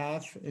career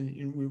path,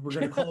 and we're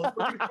going to call it.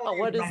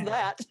 What is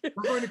that?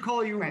 We're going to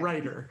call you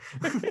writer.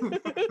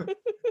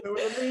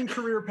 The main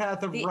career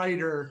path of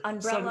writer,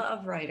 umbrella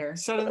of writer,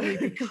 suddenly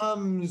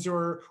becomes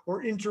or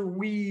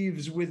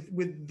interweaves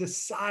with the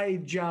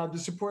side job to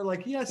support.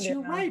 Like, yes,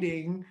 you're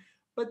writing,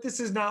 but this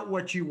is not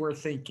what you were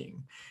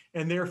thinking.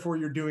 And therefore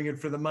you're doing it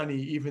for the money,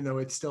 even though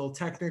it's still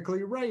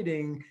technically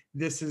writing.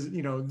 This is,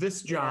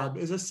 this job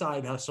is a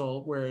side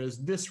hustle, whereas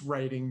this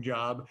writing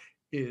job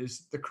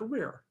is the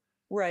career.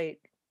 Right.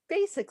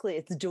 Basically,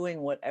 it's doing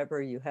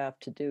whatever you have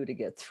to do to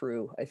get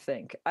through, I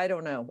think. I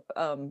don't know.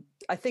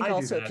 I think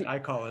I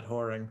call it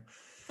whoring.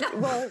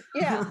 Well,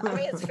 yeah, I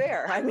mean, it's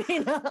fair. I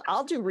mean,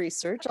 I'll do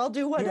research. I'll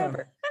do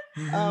whatever.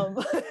 Yeah.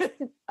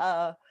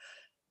 Mm-hmm.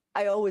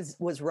 I always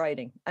was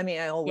writing. I mean,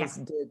 I always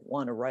did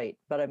want to write,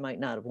 but I might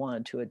not have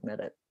wanted to admit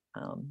it.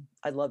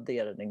 I loved the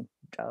editing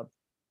job,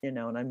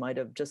 and I might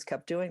have just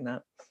kept doing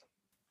that.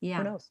 Yeah.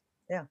 Who knows?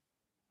 Yeah.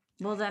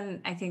 Well,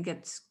 then I think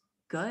it's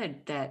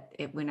good that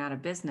it went out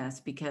of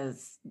business,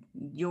 because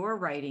your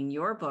writing,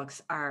 your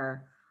books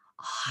are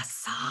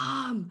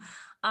awesome.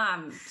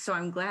 So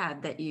I'm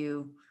glad that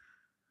you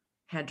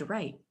had to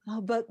write. Oh,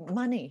 but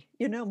money,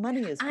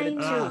 money is good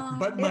too.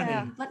 But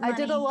money. But I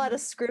did a lot of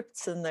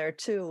scripts in there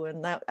too,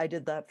 and I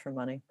did that for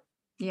money.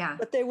 Yeah.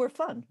 But they were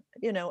fun.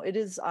 It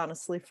is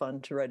honestly fun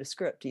to write a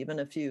script, even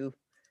if you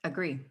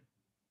agree.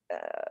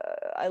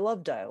 I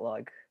love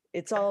dialogue.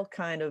 It's all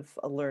kind of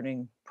a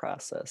learning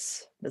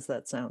process. Does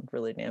that sound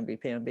really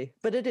namby-pamby?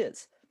 But it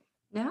is.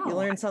 No. You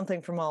learn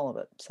something from all of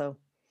it. So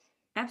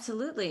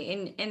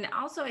absolutely. And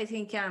also I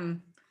think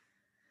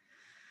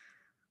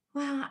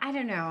Well, I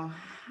don't know.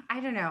 I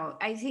don't know.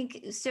 I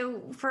think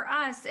so for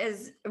us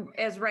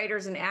as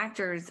writers and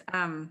actors,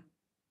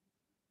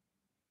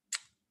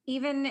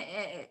 even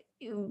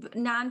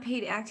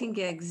non-paid acting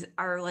gigs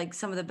are like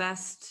some of the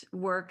best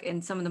work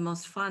and some of the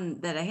most fun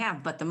that I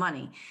have, but the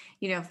money,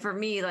 for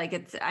me,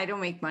 like I don't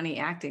make money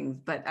acting,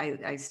 but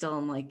I still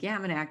am like, yeah,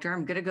 I'm an actor.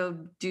 I'm going to go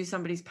do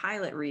somebody's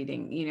pilot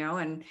reading,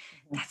 and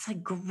that's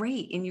like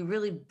great. And you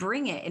really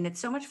bring it and it's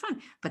so much fun,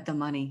 but the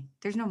money,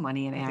 there's no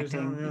money in There's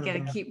acting. You got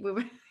to keep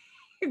moving.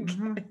 You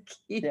Mhm. gotta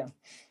keep Yeah.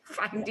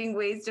 finding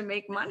ways to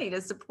make money to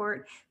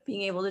support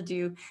being able to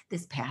do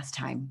this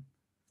pastime.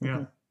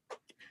 Yeah.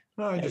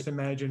 Well, I Right. just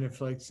imagine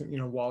if like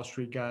Wall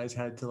Street guys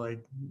had to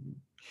like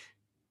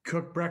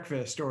cook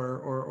breakfast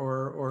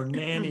or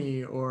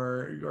nanny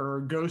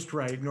or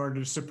ghostwrite in order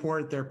to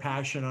support their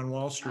passion on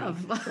Wall Street.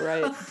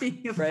 Right. Of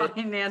being a Right.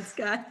 finance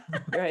guy.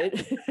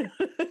 Right.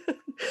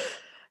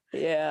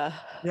 Yeah.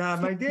 Yeah,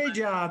 my day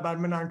job,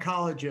 I'm an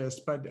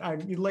oncologist, but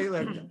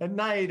lately at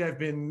night I've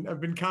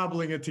been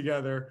cobbling it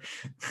together.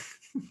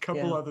 A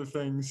couple Yeah. other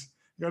things.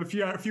 Got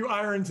a few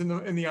irons in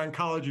the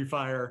oncology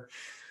fire.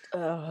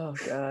 Oh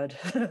God.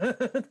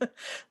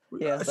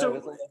 Yes, So that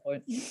was a low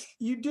point.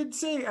 you did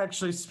say,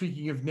 actually,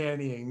 speaking of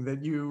nannying,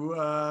 that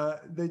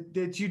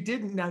you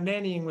didn't. Now,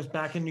 nannying was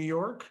back in New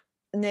York.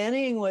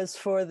 Nannying was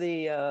for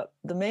the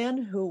man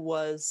who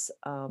was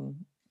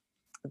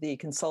the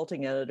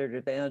consulting editor to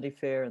Vanity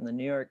Fair and the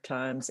New York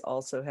Times.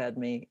 Also had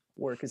me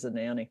work as a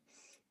nanny.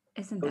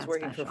 Isn't I was that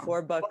working special?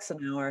 for $4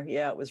 an hour.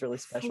 Yeah, it was really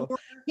special.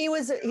 He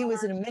was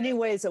in many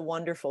ways a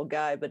wonderful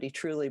guy, but he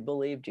truly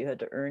believed you had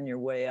to earn your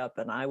way up.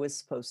 And I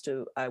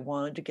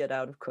wanted to get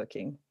out of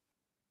cooking,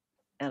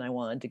 and I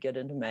wanted to get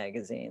into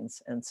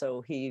magazines. And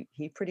so he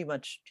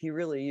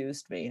really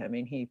used me. I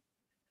mean,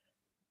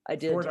 I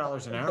did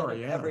 $4 an hour,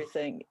 yeah.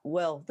 everything.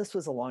 Well, this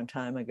was a long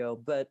time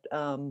ago, but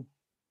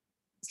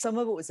some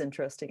of it was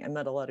interesting. I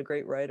met a lot of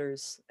great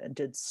writers and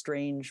did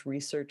strange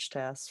research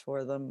tasks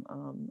for them.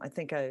 I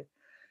think I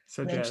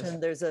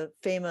mentioned there's a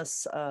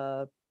famous,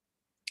 a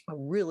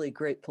really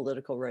great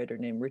political writer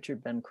named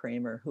Richard Ben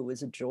Kramer, who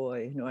was a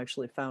joy, who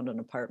actually found an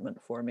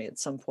apartment for me at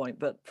some point.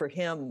 But for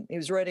him, he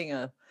was writing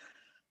a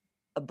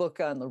book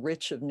on the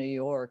rich of New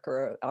York,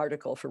 or an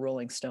article for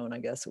Rolling Stone, I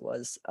guess it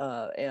was.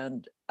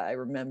 And I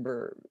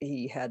remember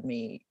he had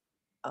me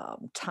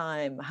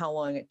time how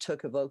long it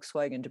took a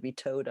Volkswagen to be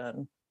towed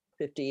on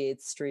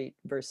 58th Street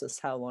versus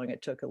how long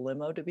it took a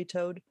limo to be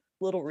towed.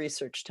 Little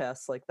research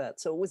tasks like that.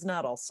 So it was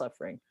not all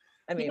suffering.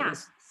 I mean, It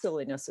was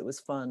silliness. It was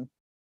fun.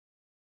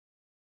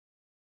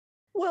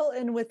 Well,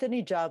 and with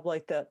any job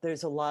like that,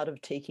 there's a lot of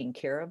taking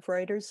care of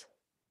writers.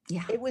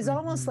 Yeah. It was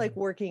almost like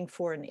working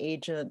for an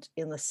agent,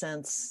 in the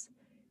sense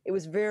it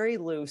was very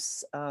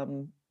loose.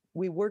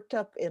 We worked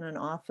up in an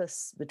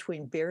office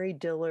between Barry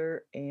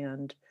Diller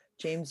and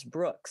James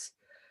Brooks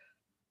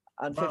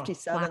on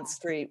 57th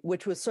Street,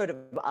 which was sort of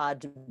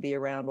odd to be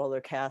around while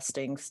they're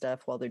casting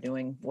stuff, while they're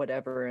doing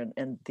whatever.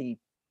 And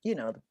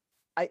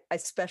I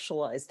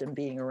specialized in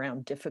being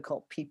around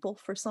difficult people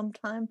for some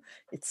time.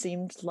 It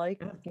seemed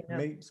like,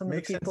 some of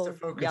the people,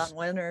 Jan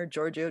Wenner,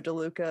 Giorgio De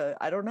Luca,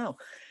 I don't know.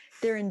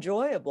 They're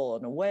enjoyable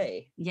in a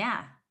way.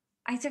 Yeah.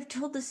 I've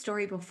told this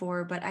story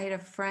before, but I had a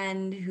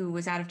friend who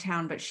was out of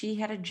town, but she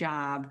had a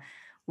job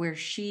where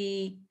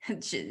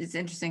it's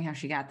interesting how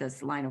she got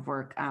this line of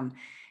work.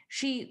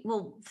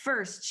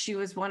 First, she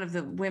was one of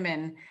the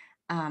women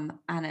on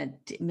a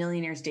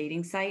millionaire's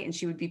dating site, and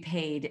she would be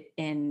paid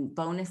in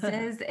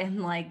bonuses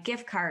and like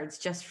gift cards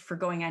just for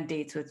going on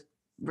dates with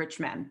rich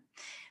men,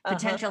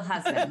 potential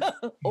husbands.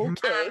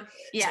 Okay.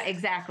 Yeah,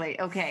 exactly.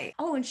 Okay.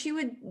 Oh, and she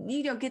would,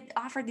 get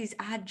offered these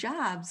odd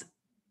jobs.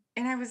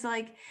 And I was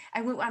like,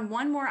 I went on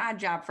one more odd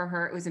job for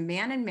her. It was a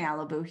man in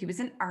Malibu. He was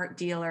an art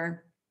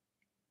dealer,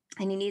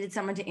 and he needed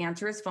someone to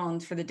answer his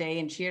phones for the day.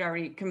 And she had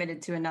already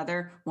committed to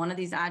another one of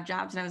these odd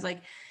jobs. And I was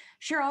like,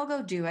 sure, I'll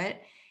go do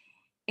it.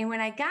 And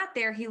when I got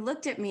there, he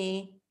looked at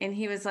me and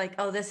he was like,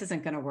 oh, this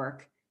isn't going to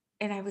work.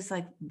 And I was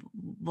like,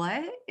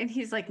 what? And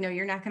he's like, no,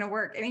 you're not going to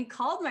work. And he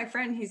called my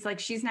friend. He's like,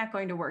 she's not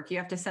going to work. You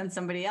have to send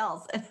somebody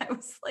else. And I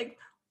was like,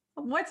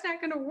 what's not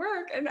going to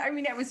work? And I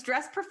mean, I was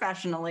dressed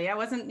professionally. I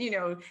wasn't,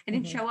 I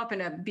didn't show up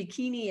in a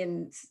bikini,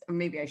 and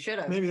maybe I should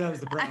have. Maybe that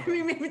was the problem. I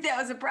mean, maybe that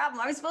was a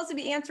problem. I was supposed to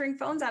be answering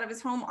phones out of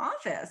his home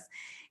office.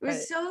 It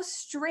was so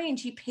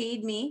strange. He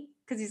paid me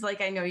because he's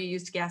like, I know you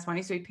used gas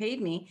money. So he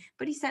paid me,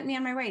 but he sent me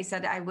on my way. He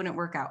said I wouldn't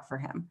work out for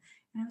him.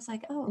 And I was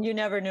like, oh. You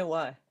never knew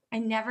why. I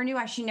never knew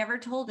why. She never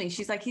told me.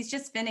 She's like, he's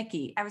just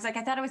finicky. I was like,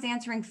 I thought I was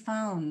answering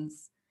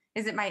phones.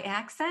 Is it my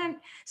accent?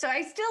 So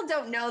I still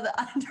don't know the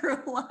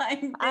underlying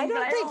thing. I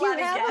don't think you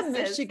have a guesses.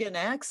 Michigan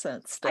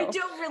accent still. I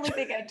don't really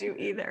think I do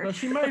either. Well,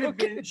 she might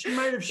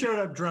have showed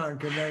up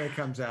drunk, and then it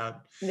comes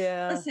out.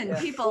 Yeah. Listen,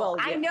 people,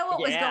 I know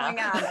what was going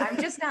on.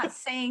 I'm just not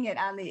saying it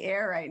on the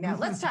air right now.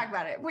 Let's talk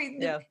about it.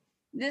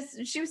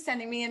 She was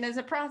sending me in as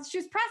she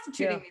was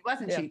prostituting me,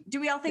 wasn't she?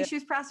 Do we all think she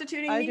was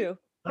prostituting me? I do.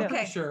 I'm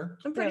pretty sure.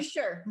 I'm pretty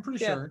sure.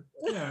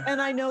 Yeah.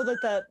 And I know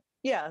that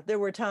there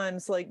were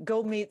times like,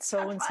 go meet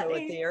so-and-so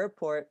at the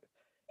airport.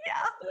 Yeah.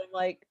 And I'm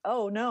like,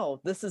 oh no,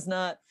 this is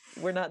not,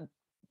 we're not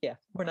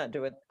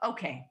doing.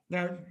 Okay.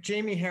 Now,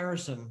 Jamie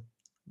Harrison,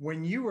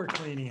 when you were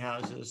cleaning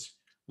houses,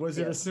 was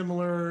it a Yes.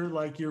 similar,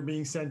 like you're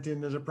being sent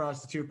in as a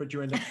prostitute, but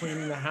you end up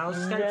cleaning the house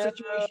type No,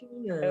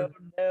 situation? Or?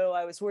 No,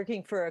 I was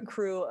working for a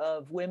crew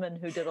of women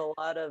who did a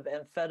lot of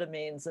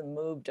amphetamines and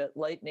moved at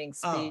lightning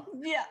speed.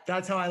 Oh, Yeah.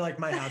 that's how I like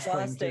my house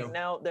cleaned Exhausting. too.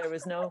 No, there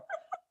was no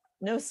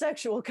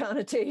sexual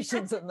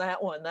connotations in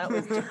that one. That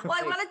was just Well,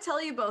 I like- want to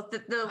tell you both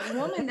that the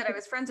woman that I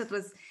was friends with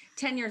was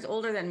 10 years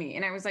older than me,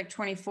 and I was like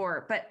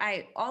 24. But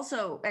I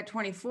also, at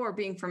 24,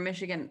 being from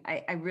Michigan,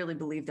 I really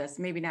believe this.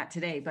 Maybe not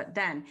today, but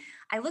then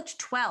I looked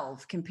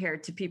 12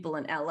 compared to people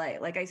in LA.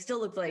 Like I still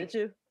looked like, did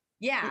you?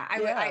 yeah,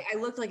 Yeah. I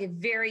looked like a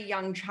very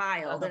young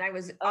child, and I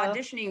was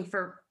auditioning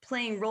for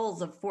playing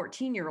roles of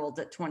 14-year-olds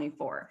at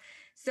 24.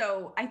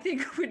 So I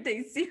think would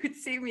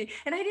see me,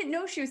 and I didn't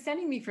know she was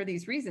sending me for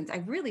these reasons. I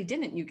really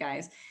didn't, you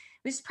guys.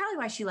 This is probably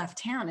why she left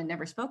town and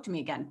never spoke to me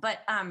again. But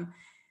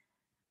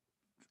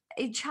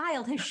a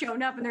child has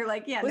shown up, and they're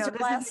like, "Yeah, Was no, your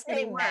this last isn't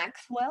gonna name work."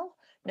 Maxwell?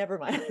 Never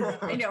mind.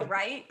 I know,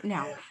 right?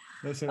 No.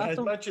 Listen,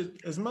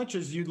 as much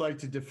as you'd like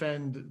to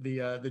defend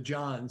the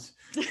Johns,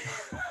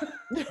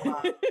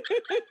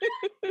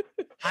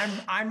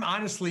 I'm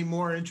honestly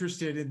more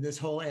interested in this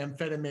whole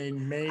amphetamine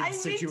maid Me too.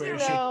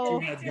 situation. No,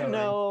 you had going.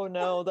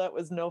 no, that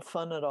was no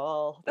fun at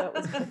all. That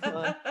was no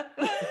fun.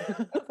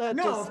 That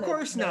No, just of had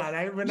course no- not.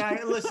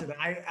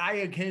 I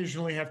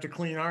occasionally have to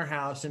clean our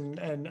house, and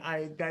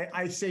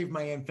I save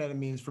my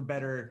amphetamines for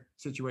better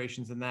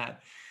situations than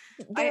that.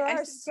 There I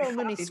are save my so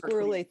many coffee for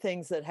cleaning. squirrely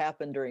things that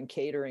happen during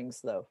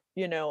caterings, though.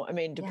 You know, I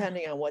mean,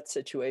 depending on what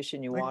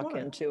situation you Like walk what?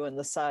 into and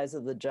the size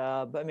of the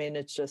job. I mean,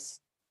 it's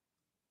just,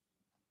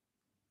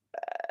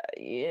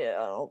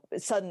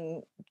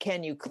 sudden,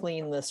 can you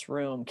clean this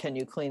room? Can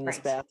you clean this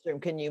Right. bathroom?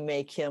 Can you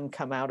make him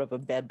come out of a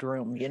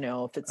bedroom? You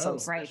know, if it's Oh.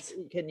 some, Right.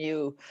 can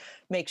you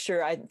make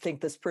sure, I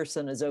think this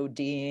person is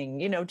ODing,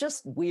 you know,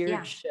 just weird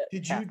Yeah. shit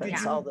Did you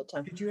happens all the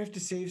time. Did you have to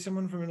save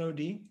someone from an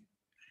OD?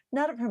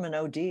 Not from an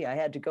OD. I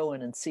had to go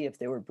in and see if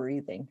they were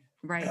breathing.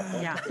 Right.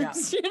 Yeah. Yeah.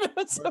 You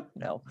know, so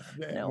no.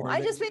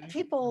 I just mean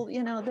people,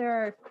 you know, there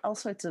are all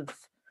sorts of,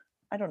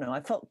 I don't know.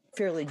 I felt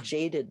fairly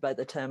jaded by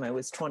the time I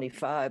was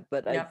 25,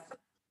 but Yep.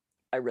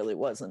 I really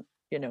wasn't,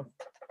 you know,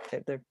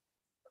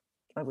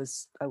 I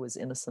was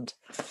innocent.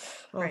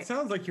 Well, Right. it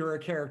sounds like you're a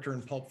character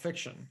in Pulp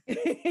Fiction.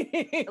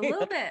 A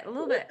little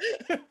bit.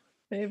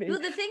 Maybe. Well,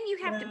 the thing you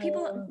have to,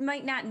 people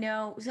might not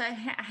know, so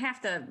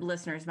half the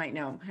listeners might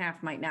know,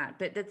 half might not.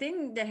 But the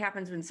thing that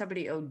happens when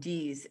somebody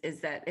ODs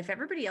is that if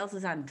everybody else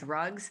is on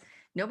drugs,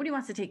 nobody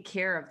wants to take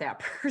care of that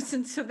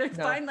person. So they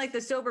find like the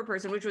sober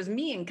person, which was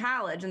me in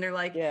college. And they're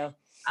like, Yeah.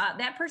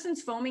 that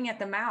person's foaming at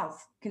the mouth.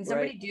 Can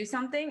somebody do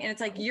something? And it's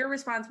like, you're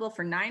responsible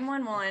for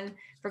 911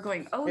 for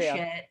going, oh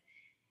shit.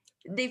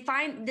 They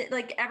find that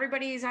like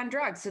everybody's on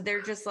drugs. So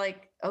they're just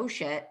like, oh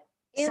shit,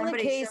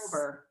 somebody's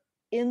sober.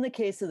 In the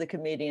case of the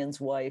comedian's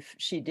wife,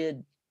 she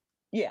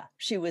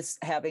was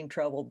having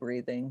trouble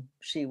breathing.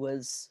 She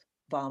was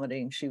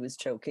vomiting. She was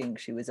choking.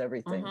 She was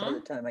everything by the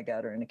time I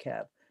got her in a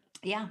cab.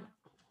 Yeah.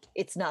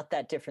 It's not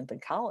that different than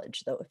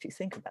college, though, if you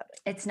think about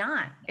it. It's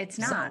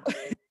not.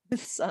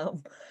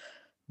 So,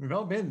 We've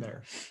all been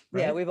there.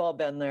 yeah, right? we've all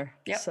been there.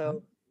 Yep.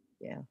 So,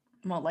 yeah.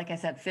 Well, like I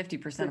said, 50%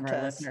 of Good our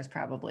test. listeners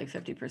probably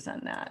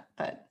 50% not,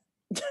 but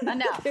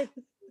enough.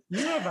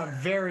 You have a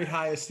very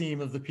high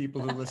esteem of the people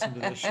who listen to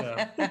this show.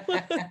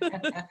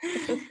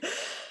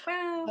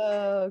 Well,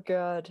 Oh,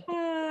 God.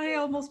 I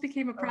almost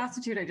became a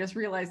prostitute. I just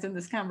realized in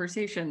this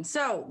conversation.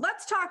 So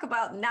let's talk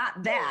about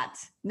not that.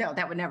 No,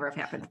 that would never have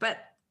happened. But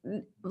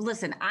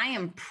listen, I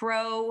am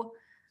pro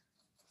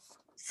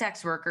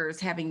sex workers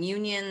having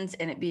unions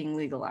and it being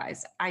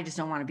legalized. I just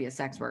don't want to be a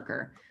sex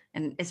worker.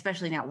 And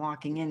especially not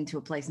walking into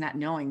a place not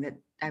knowing that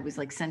I was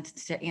like sent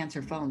to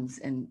answer phones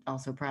and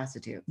also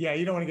prostitute. Yeah,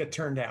 you don't want to get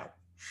turned out.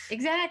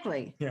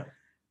 Exactly. Yeah.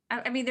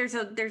 I mean, there's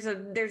a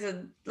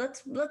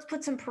let's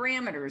put some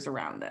parameters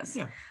around this.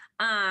 Yeah.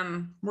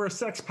 We're a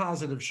sex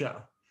positive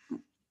show.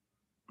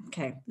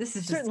 Okay. This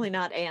is just, Certainly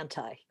not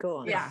anti. Go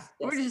on. yeah.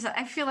 Yes. We're just,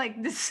 I feel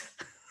like this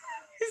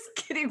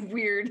is getting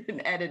weird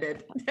and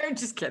edited. I'm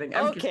just kidding.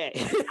 Okay.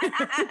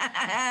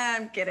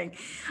 I'm kidding.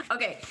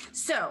 Okay.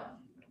 So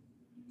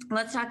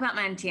let's talk about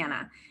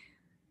Montana.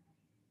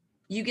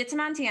 You get to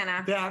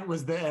Montana. That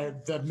was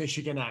the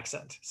Michigan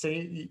accent.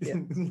 See,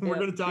 we're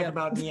going to talk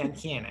about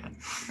Montana.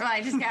 Well,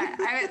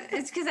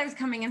 it's because I was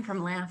coming in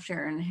from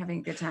laughter and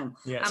having a good time.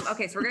 Yes.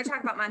 Okay, so we're going to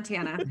talk about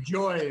Montana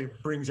Joy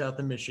brings out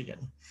the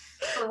Michigan.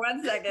 for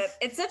 1 second.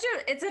 It's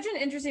such an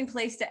interesting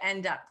place to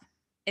end up,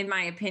 in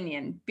my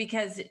opinion,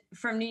 because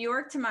from New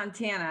York to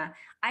Montana,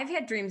 I've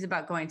had dreams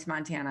about going to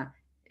Montana.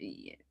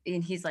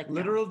 And he's like, no.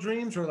 Literal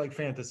dreams or like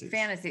fantasies?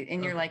 Fantasy.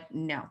 And you're like,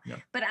 no.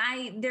 But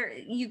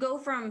you go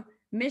from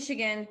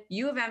Michigan,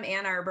 U of M,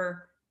 Ann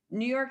Arbor,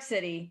 New York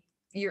City,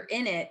 you're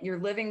in it, you're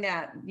living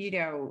that,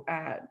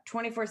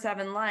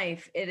 24/7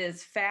 life. It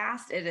is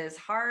fast, it is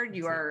hard.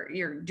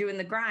 You're doing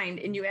the grind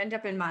and you end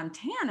up in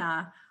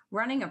Montana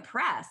running a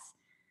press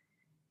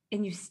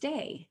and you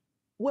stay.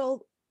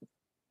 Well,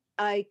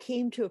 I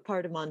came to a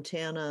part of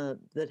Montana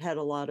that had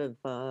a lot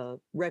of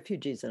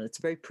refugees in it. It's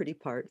a very pretty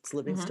part. It's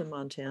Livingston,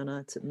 Montana.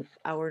 It's an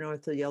hour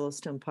north of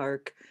Yellowstone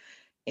Park.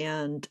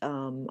 And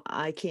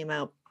I came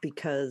out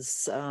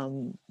because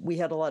we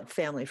had a lot of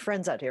family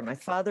friends out here. My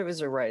father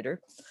was a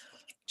writer,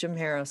 Jim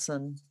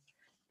Harrison,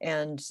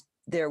 and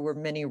there were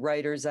many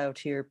writers out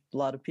here, a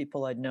lot of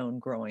people I'd known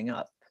growing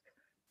up.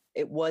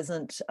 It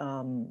wasn't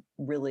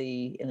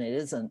really, and it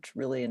isn't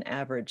really an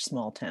average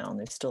small town.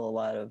 There's still a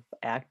lot of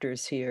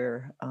actors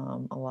here,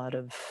 a lot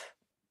of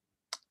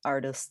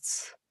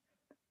artists.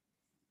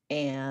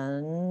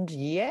 And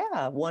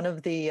yeah, one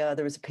of there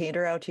was a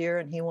painter out here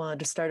and he wanted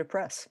to start a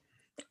press.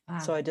 Wow.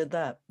 So I did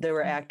that. There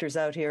were actors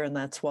out here, and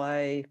that's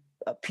why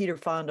Peter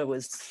Fonda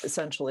was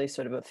essentially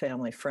sort of a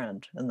family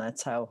friend. And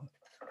that's how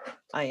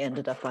I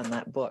ended up on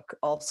that book.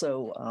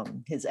 Also,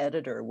 his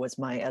editor was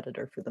my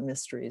editor for the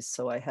mysteries,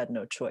 so I had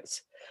no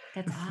choice.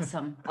 That's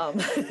awesome.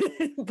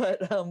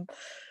 But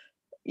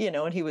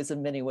and he was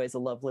in many ways a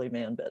lovely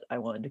man, but I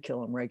wanted to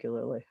kill him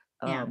regularly.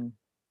 Yeah.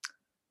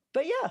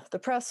 But yeah, the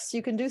press,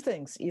 you can do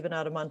things even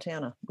out of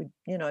Montana.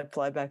 I'd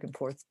fly back and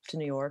forth to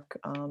New York,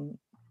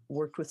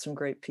 worked with some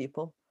great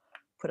people,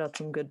 put out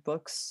some good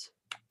books.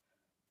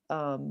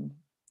 And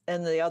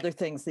the other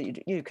things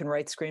that you can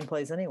write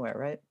screenplays anywhere,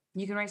 right?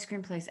 You can write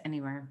screenplays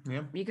anywhere.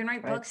 Yeah. You can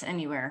write books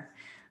anywhere.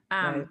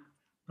 Right.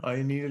 All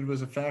you needed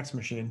was a fax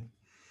machine.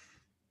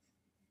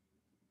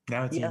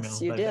 Now it's email.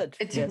 Yes, you did.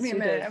 It took me a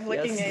minute. I'm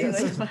looking at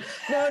you.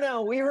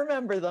 No, we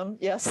remember them.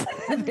 Yes,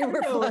 they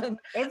were fun.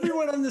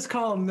 Everyone on this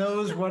call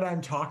knows what I'm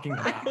talking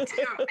about. Me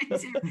too.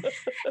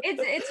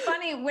 It's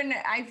funny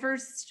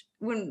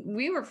when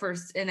we were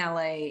first in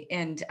LA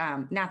and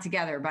not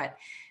together, but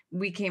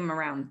we came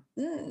around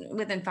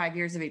within 5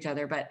 years of each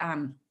other. But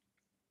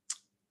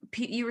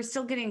you were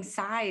still getting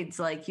sides,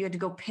 like you had to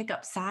go pick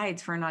up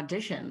sides for an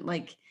audition.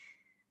 Like,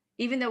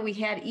 even though we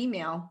had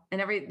email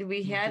and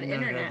we had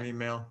internet.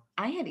 Email.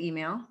 I had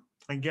email.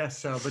 I guess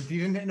so, but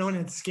you didn't. No one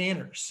had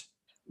scanners.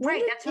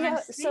 Right. That's what I'm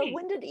saying. So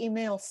when did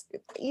emails?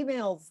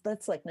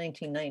 That's like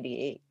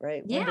 1998,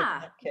 right? When Yeah. did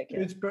that kick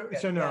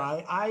in?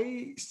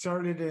 I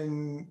started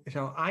in.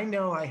 So I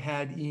know I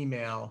had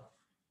email.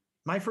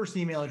 My first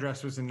email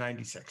address was in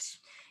 96.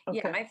 Okay.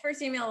 Yeah, my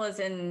first email was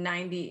in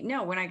 90.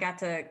 No, when I got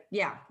to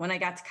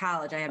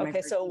college, I had my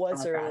first so it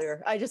was email address.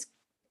 earlier. I just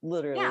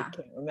literally can't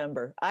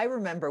remember. I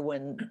remember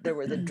when there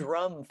were the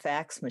drum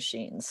fax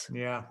machines.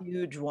 Yeah.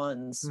 Huge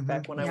ones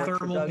back when I worked for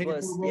Thermal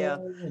Douglas.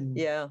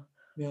 Yeah.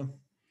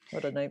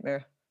 What a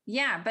nightmare.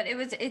 Yeah, but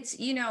it's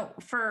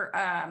for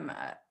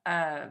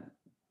I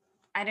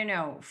don't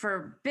know,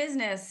 for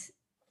business,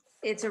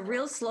 it's a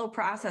real slow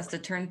process to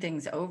turn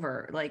things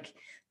over. Like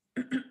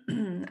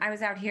I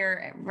was out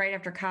here right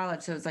after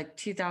college. So it was like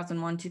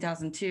 2001,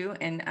 2002.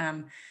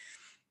 And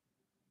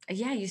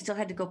you still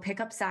had to go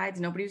pick up sides.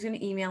 Nobody was going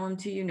to email them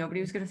to you.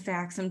 Nobody was going to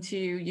fax them to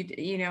you.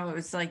 It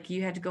was like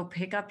you had to go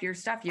pick up your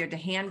stuff. You had to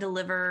hand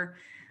deliver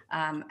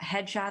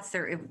headshots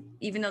there,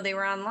 even though they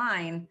were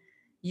online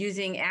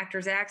using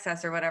Actors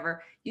Access or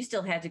whatever. You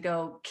still had to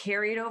go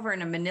carry it over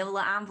in a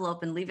manila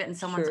envelope and leave it in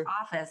someone's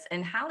office.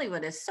 And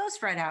Hollywood is so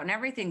spread out and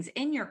everything's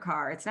in your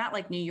car. It's not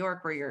like New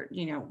York where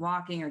you're,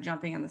 walking or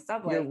jumping on the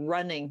subway. You're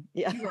running.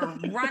 Yeah. You are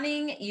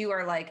running. You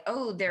are like,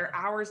 their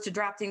hours to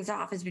drop things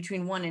off is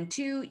between 1 and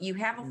 2. You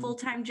have a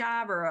full-time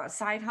job or a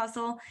side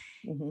hustle.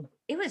 Mm-hmm.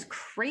 It was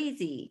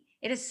crazy.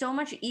 It is so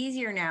much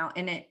easier now.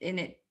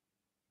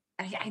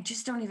 I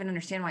just don't even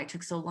understand why it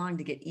took so long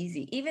to get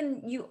easy.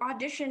 Even you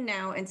audition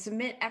now and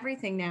submit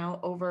everything now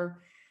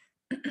over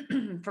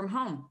from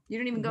home. You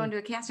don't even go into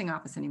a casting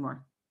office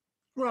anymore.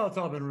 Well, it's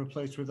all been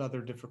replaced with other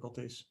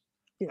difficulties.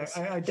 Yes.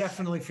 I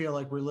definitely feel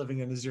like we're living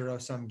in a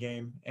zero-sum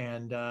game,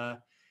 and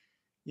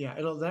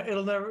it'll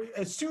never.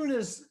 As soon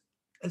as,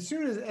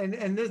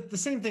 and the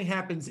same thing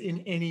happens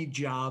in any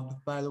job.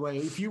 By the way,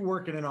 if you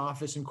work in an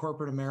office in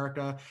corporate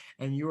America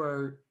and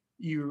you're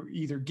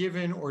either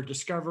given or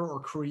discover or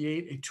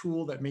create a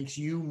tool that makes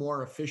you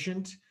more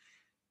efficient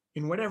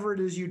in whatever it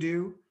is you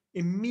do,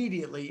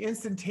 immediately,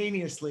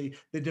 instantaneously,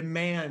 the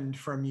demand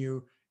from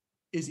you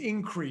is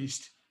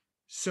increased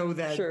so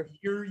that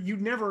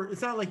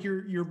it's not like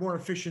you're more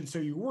efficient so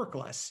you work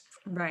less.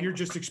 Right. You're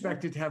just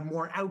expected to have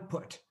more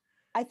output.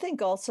 I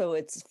think also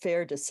it's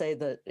fair to say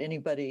that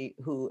anybody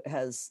who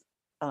has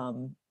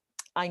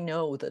I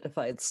know that if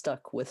I had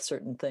stuck with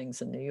certain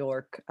things in New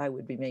York, I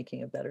would be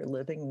making a better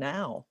living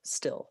now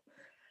still.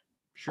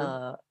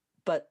 Sure.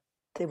 But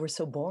they were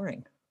so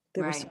boring.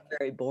 They were so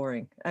very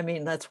boring. I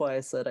mean, that's why I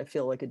said I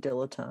feel like a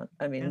dilettante.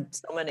 I mean,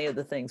 so many of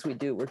the things we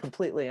do were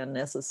completely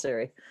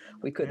unnecessary.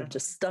 We could have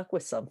just stuck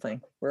with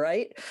something,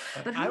 right?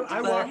 But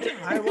I walked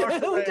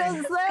who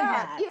does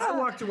that? Yeah. I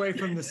walked away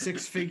from the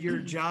 6-figure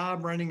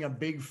job running a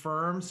big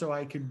firm so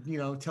I could,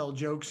 tell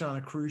jokes on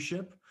a cruise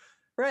ship.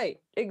 Right,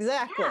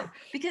 exactly. Yeah,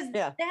 because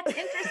that's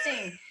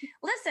interesting.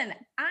 Listen,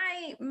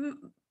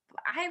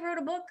 I wrote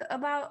a book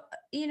about,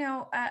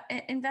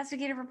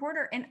 investigative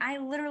reporter, and I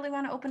literally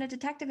want to open a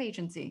detective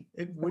agency.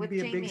 It would with be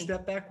a big Jamie.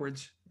 step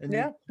backwards. And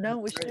Yeah, no,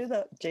 we should do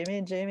that. Jamie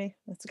and Jamie.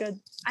 That's good.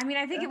 I mean,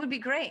 I think it would be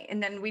great.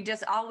 And then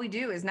all we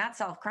do is not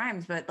solve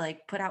crimes, but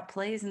like put out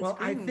plays and well,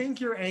 I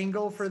think your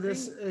angle for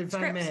this, if I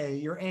scripts. may,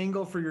 your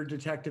angle for your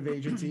detective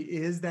agency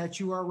is that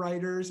you are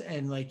writers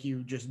and like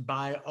you just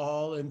buy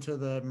all into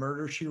the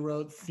Murder, She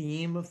Wrote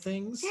theme of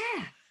things.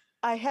 Yeah.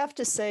 I have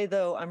to say,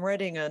 though, I'm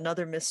writing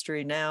another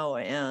mystery now,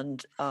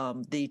 and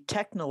the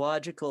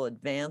technological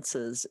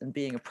advances in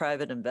being a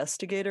private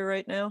investigator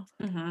right now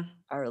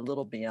are a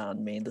little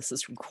beyond me. This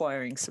is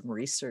requiring some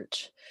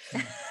research.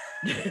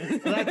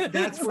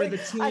 That's where the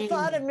team. I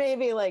thought of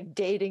maybe like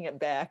dating it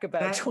back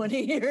about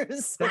 20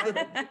 years.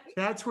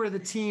 That's where the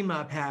team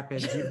up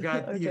happens. You've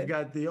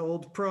got the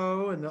old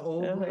pro and the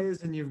old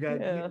ways, and you've got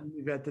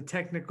the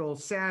technical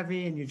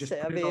savvy, and you just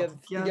put it all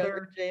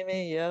together.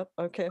 Jamie, yep.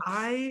 Okay.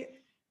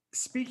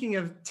 Speaking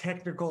of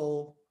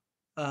technical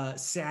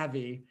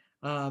savvy,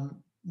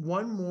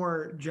 one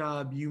more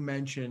job you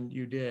mentioned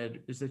you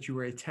did is that you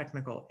were a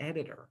technical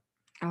editor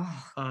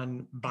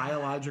on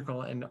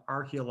biological and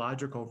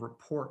archaeological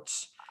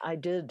reports. I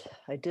did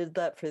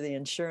that for the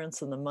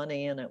insurance and the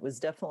money, and it was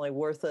definitely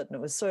worth it. And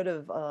it was sort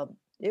of,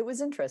 it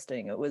was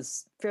interesting. It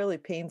was fairly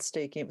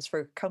painstaking. It was for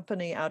a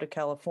company out of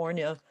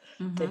California.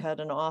 They had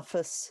an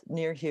office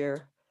near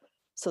here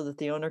so that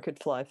the owner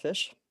could fly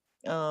fish.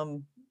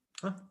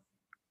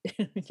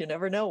 You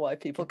never know why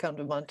people come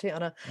to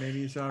Montana. Maybe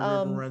you saw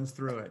a river runs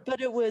through it. But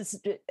it was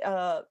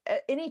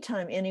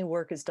anytime any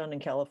work is done in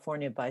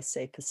California by,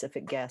 say,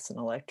 Pacific Gas and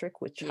Electric,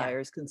 which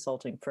hires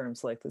consulting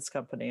firms like this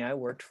company I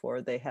worked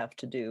for, they have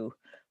to do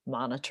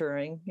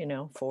monitoring,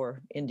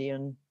 for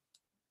Indian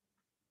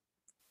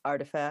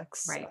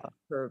artifacts,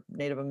 for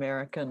Native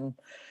American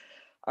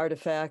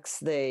artifacts.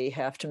 They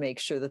have to make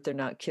sure that they're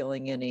not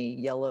killing any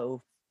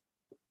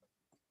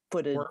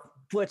yellow-footed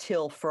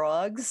foothill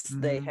frogs.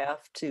 They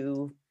have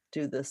to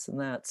do this and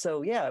that.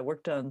 So yeah, I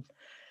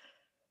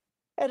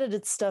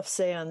edited stuff,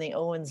 say, on the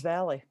Owens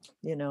Valley,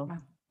 the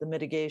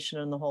mitigation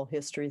and the whole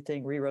history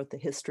thing, rewrote the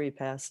history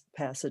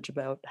passage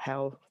about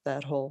how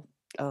that whole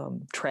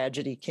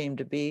tragedy came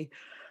to be.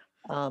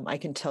 I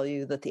can tell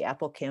you that the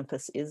Apple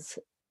campus is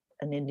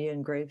an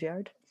Indian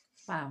graveyard.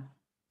 Wow.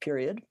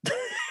 Period.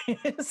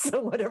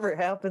 So whatever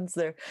happens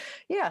there.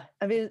 Yeah.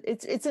 I mean,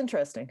 it's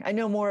interesting. I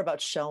know more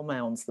about shell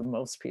mounds than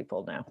most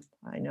people now.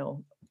 I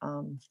know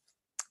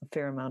a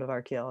fair amount of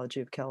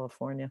archaeology of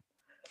California.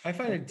 I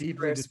find it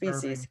deeply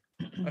disturbing.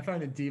 I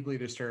find it deeply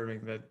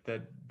disturbing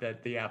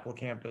that the Apple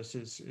campus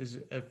is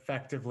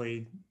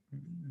effectively,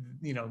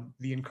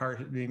 the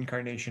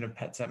incarnation of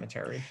Pet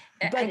Cemetery.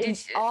 But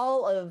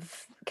all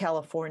of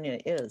California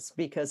is,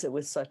 because it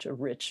was such a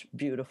rich,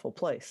 beautiful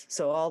place.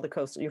 So all the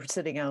coast, you're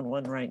sitting on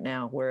one right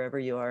now, wherever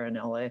you are in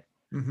LA.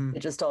 It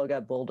just all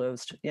got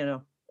bulldozed,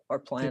 or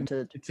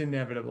planted. It's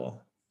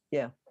inevitable.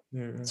 Yeah.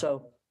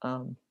 So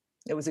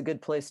it was a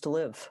good place to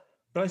live.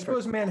 But I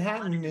suppose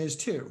Manhattan is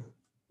too.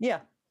 Yeah.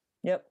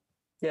 Yep.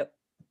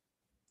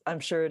 I'm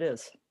sure it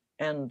is.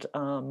 And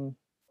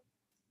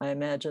I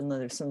imagine that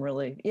there's some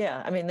really,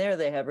 there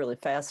they have really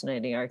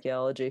fascinating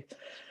archaeology.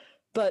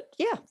 But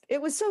yeah, it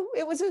was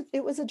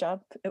a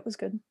job. It was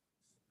good.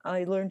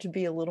 I learned to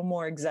be a little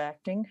more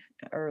exacting,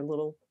 or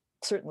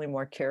certainly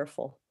more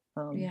careful,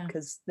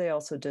 because they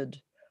also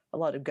did a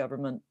lot of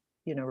government,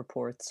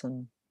 reports,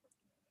 and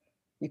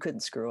you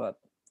couldn't screw up.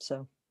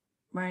 So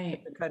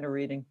kind of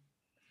reading.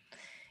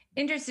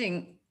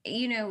 Interesting.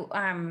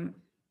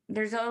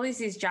 There's always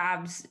these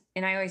jobs,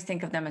 and I always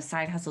think of them as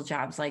side hustle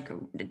jobs, like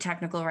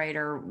technical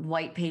writer,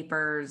 white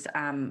papers,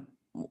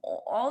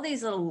 all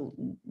these little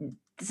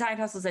side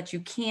hustles that you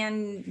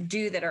can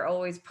do that are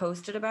always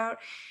posted about.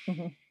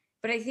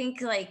 But I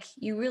think like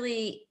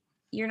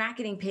you're not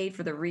getting paid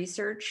for the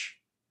research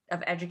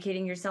of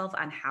educating yourself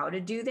on how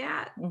to do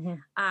that.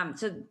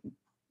 So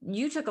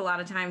you took a lot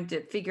of time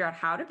to figure out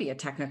how to be a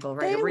technical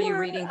writer. Were you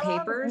reading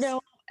papers?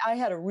 No, I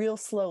had a real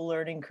slow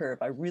learning curve.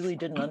 I really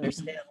didn't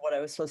understand what I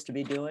was supposed to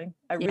be doing.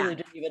 I really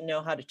didn't even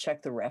know how to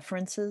check the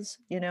references,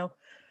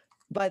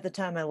 By the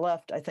time I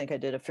left, I think I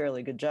did a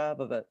fairly good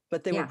job of it,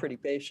 but they were pretty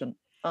patient.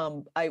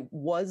 I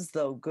was,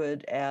 though,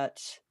 good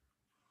at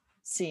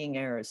seeing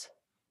errors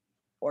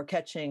or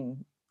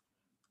catching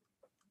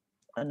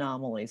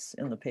anomalies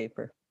in the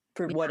paper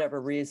for whatever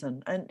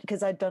reason. And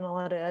because I'd done a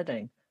lot of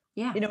editing.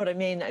 Yeah. You know what I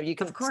mean?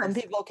 Some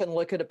people can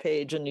look at a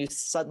page and you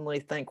suddenly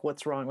think,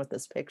 what's wrong with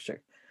this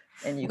picture?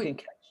 And you can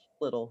catch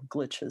little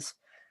glitches.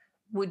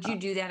 Would you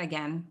do that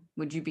again?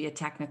 Would you be a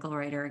technical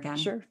writer again?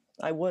 Sure,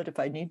 I would if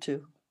I need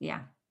to.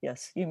 Yeah.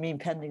 Yes. You mean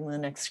pending the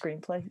next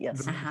screenplay?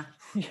 Yes.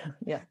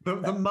 Yeah. The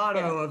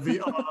motto of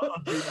the.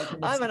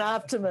 I'm an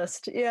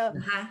optimist. Yeah.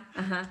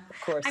 Of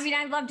course. I mean,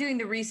 I love doing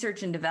the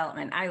research and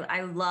development.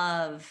 I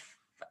love.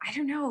 I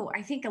don't know.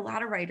 I think a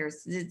lot of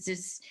writers, it's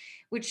just,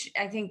 which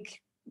I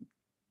think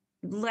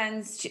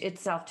lends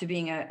itself to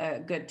being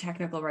a good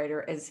technical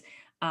writer, is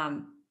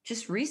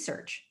just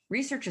research.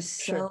 Research is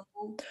Sure.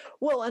 so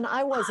Well, and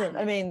I wasn't, I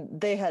fun. mean,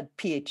 they had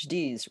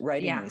PhDs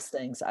writing Yeah. these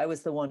things. I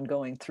was the one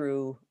going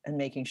through and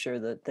making sure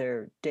that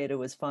their data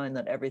was fine,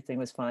 that everything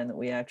was fine,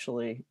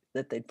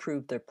 that they'd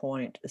proved their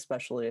point,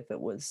 especially if it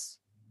was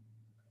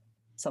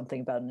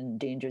something about an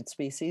endangered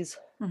species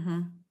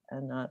Mm-hmm.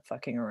 and not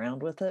fucking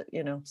around with it,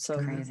 So,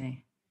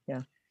 Crazy.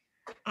 yeah.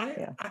 I,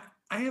 Yeah.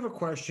 I have a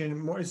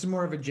question. It's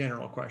more of a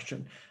general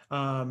question.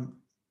 I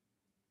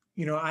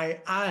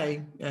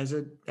as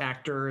an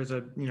actor, as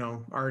a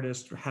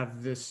artist,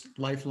 have this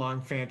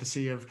lifelong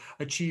fantasy of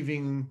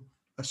achieving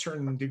a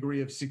certain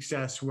degree of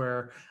success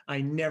where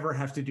I never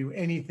have to do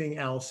anything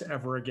else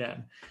ever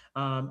again.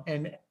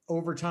 And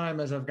over time,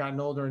 as I've gotten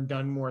older and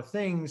done more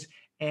things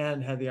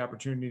and had the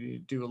opportunity to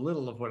do a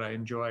little of what I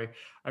enjoy,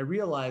 I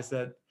realize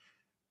that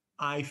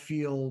I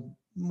feel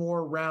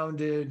more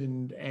rounded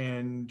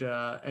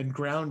and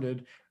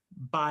grounded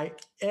by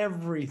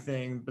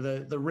everything,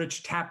 the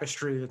rich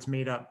tapestry that's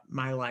made up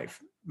my life.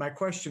 My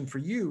question for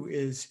you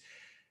is: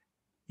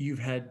 you've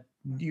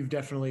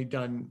definitely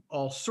done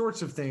all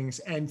sorts of things,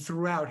 and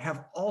throughout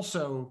have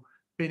also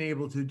been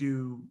able to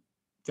do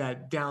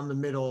that down the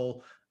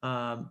middle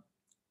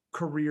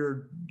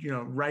career,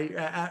 right?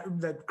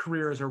 That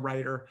career as a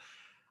writer.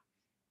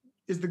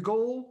 Is the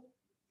goal,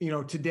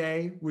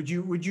 today, would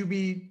you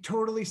be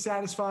totally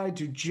satisfied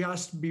to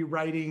just be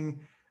writing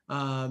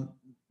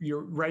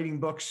your writing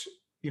books,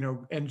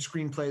 and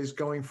screenplays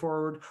going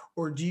forward,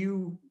 or do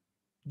you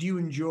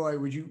enjoy,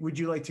 would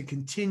you like to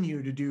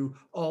continue to do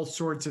all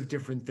sorts of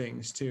different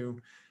things to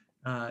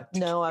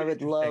keep No, it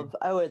interesting?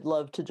 I would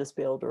love to just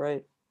be able to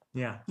write.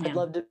 Yeah. I'd Yeah.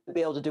 love to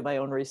be able to do my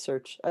own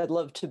research. I'd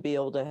love to be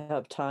able to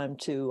have time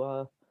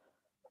to,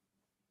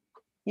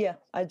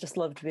 I'd just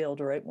love to be able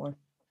to write more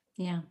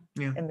Yeah.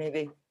 Yeah. and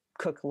maybe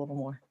cook a little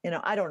more.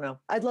 I don't know.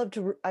 I'd love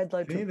See,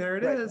 to there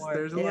it write is. more.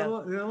 There's a Yeah.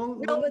 little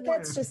No, but more.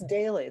 that's just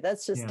daily.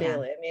 That's just Yeah.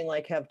 daily. I mean,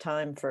 like have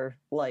time for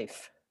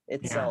life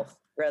itself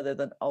rather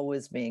than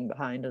always being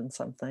behind in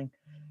something.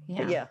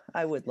 But Yeah.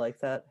 I would like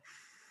that.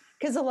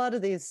 Because a lot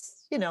of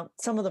these,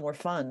 some of them were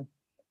fun,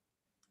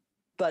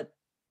 but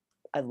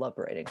I love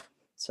writing.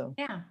 So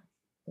Yeah.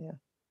 Yeah.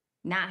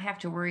 Not have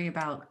to worry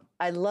about.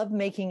 I love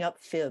making up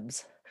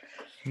fibs.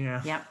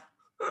 Yeah. Yep.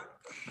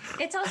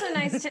 It's also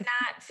nice to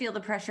not feel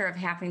the pressure of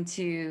having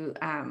to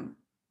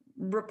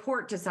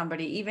report to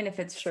somebody, even if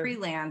it's Sure.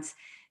 freelance,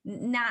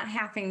 not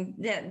having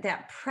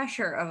that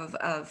pressure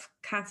of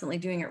constantly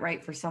doing it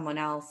right for someone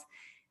else,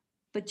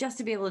 but just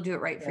to be able to do it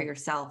right for Yeah.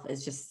 yourself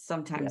is just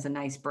sometimes a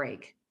nice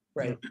break.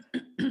 Right.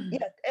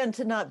 Yeah. And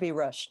to not be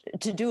rushed,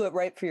 to do it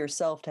right for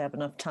yourself, to have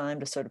enough time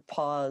to sort of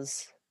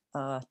pause,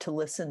 to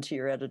listen to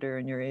your editor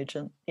and your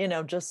agent,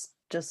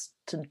 just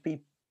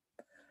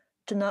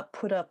to not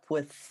put up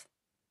with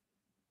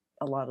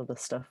a lot of the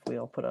stuff we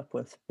all put up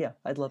with. Yeah.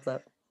 I'd love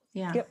that.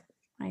 Yeah. Yep.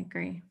 I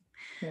agree.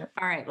 Yep.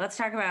 All right. Let's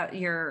talk about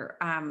your,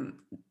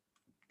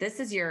 this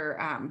is your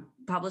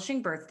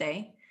publishing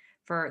birthday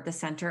for The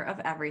Center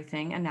of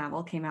Everything. A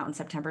novel came out in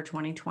September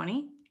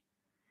 2020.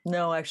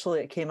 No,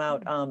 actually, it came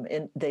out.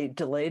 They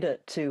delayed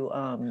it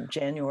to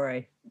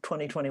January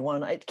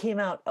 2021. It came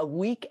out a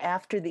week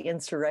after the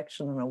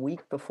insurrection and a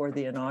week before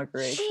the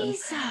inauguration.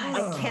 Jesus.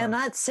 I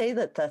cannot say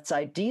that that's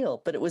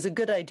ideal, but it was a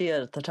good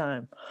idea at the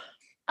time.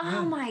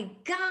 Oh my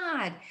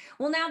God.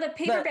 Well, now the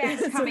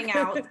paperback's coming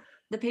out.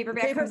 The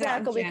paperback comes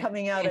out will be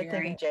coming out, January.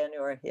 I think, in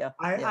January. Yeah.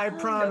 I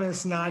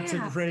promise not to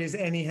crap. raise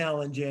any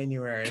hell in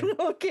January.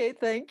 Okay,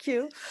 thank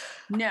you.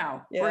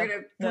 No, Yeah, we're going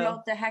to promote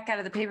no. the heck out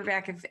of the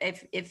paperback.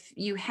 If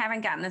you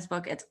haven't gotten this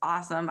book, it's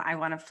awesome. I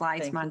want to fly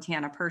Thank to you.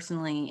 Montana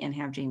personally and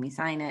have Jamie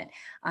sign it.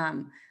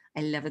 I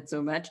love it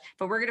so much.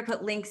 But we're going to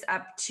put links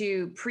up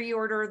to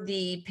pre-order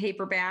the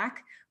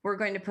paperback. We're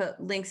going to put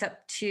links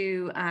up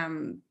to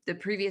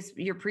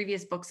your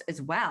previous books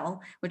as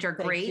well, which are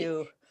great. Thank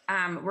you.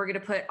 We're going to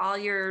put all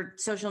your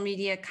social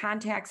media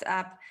contacts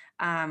up.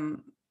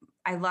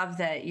 I love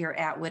that you're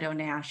at Widow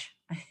Nash.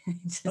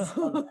 Just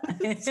love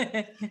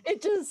that.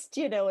 It just,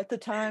 at the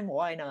time,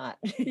 why not?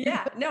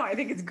 Yeah, no, I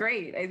think it's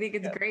great. I think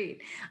it's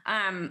great.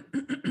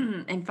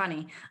 And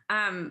funny.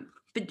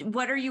 But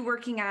what are you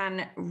working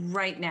on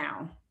right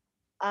now?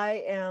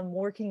 I am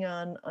working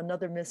on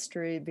another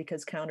mystery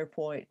because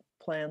Counterpoint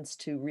plans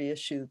to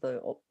reissue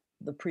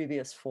the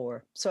previous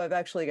 4. So I've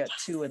actually got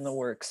 2 in the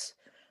works.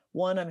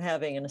 One I'm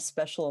having a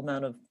special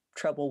amount of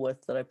trouble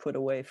with that I put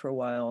away for a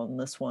while, and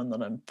this one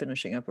that I'm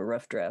finishing up a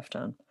rough draft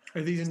on.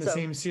 Are these in the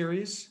same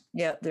series?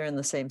 Yeah, they're in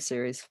the same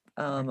series.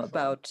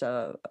 About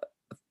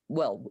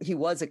he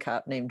was a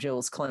cop named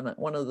Jules Clement.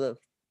 One of the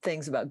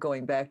things about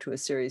going back to a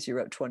series you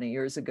wrote 20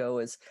 years ago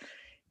is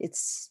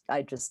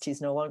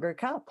he's no longer a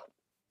cop.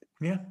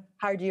 Yeah.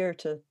 Hard year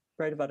to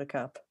write about a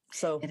cop.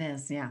 So It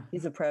is, yeah.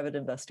 he's a private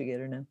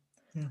investigator now.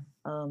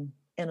 Yeah.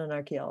 And an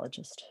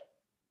archaeologist.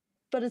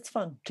 But it's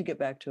fun to get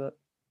back to it.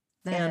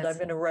 That I'm is.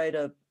 going to write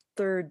a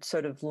third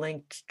sort of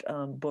linked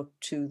book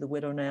to the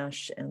Widow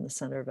Nash and the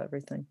Center of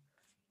Everything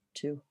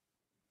too.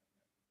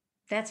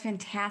 That's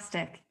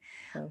fantastic.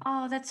 So-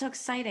 Oh, that's so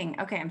exciting.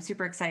 Okay, I'm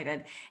super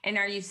excited. And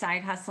are you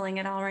side hustling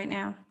at all right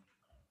now?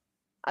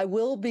 I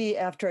will be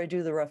after I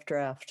do the rough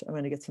draft. I'm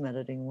going to get some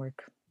editing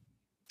work.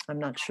 I'm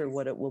not sure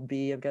what it will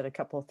be. I've got a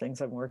couple of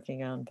things I'm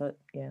working on, but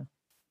yeah,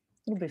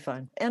 it'll be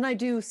fine. And I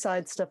do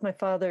side stuff. My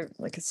father,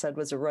 like I said,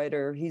 was a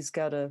writer. He's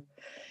dead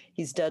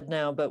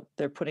now, but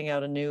they're putting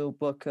out a new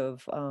book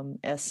of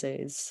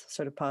essays,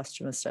 sort of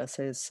posthumous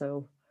essays.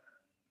 So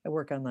I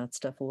work on that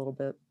stuff a little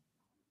bit.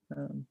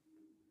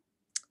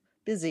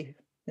 Busy,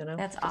 you know.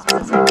 That's Just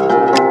awesome. busy.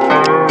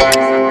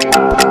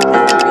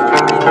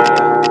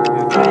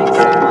 Thanks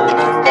so much.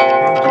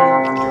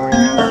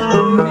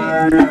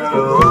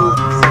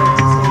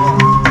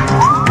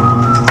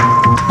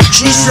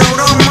 She showed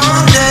on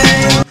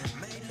Monday.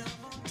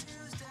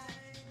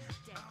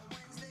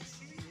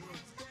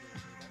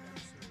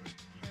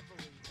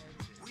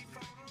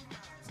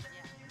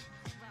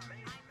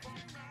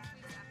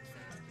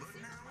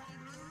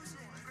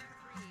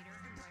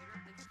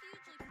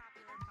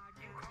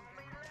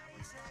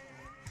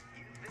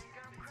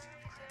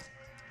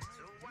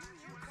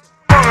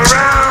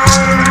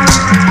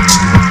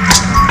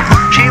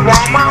 She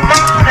want my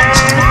money,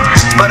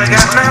 but I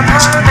got no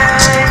money.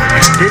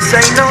 This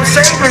ain't no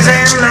savings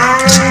and loan.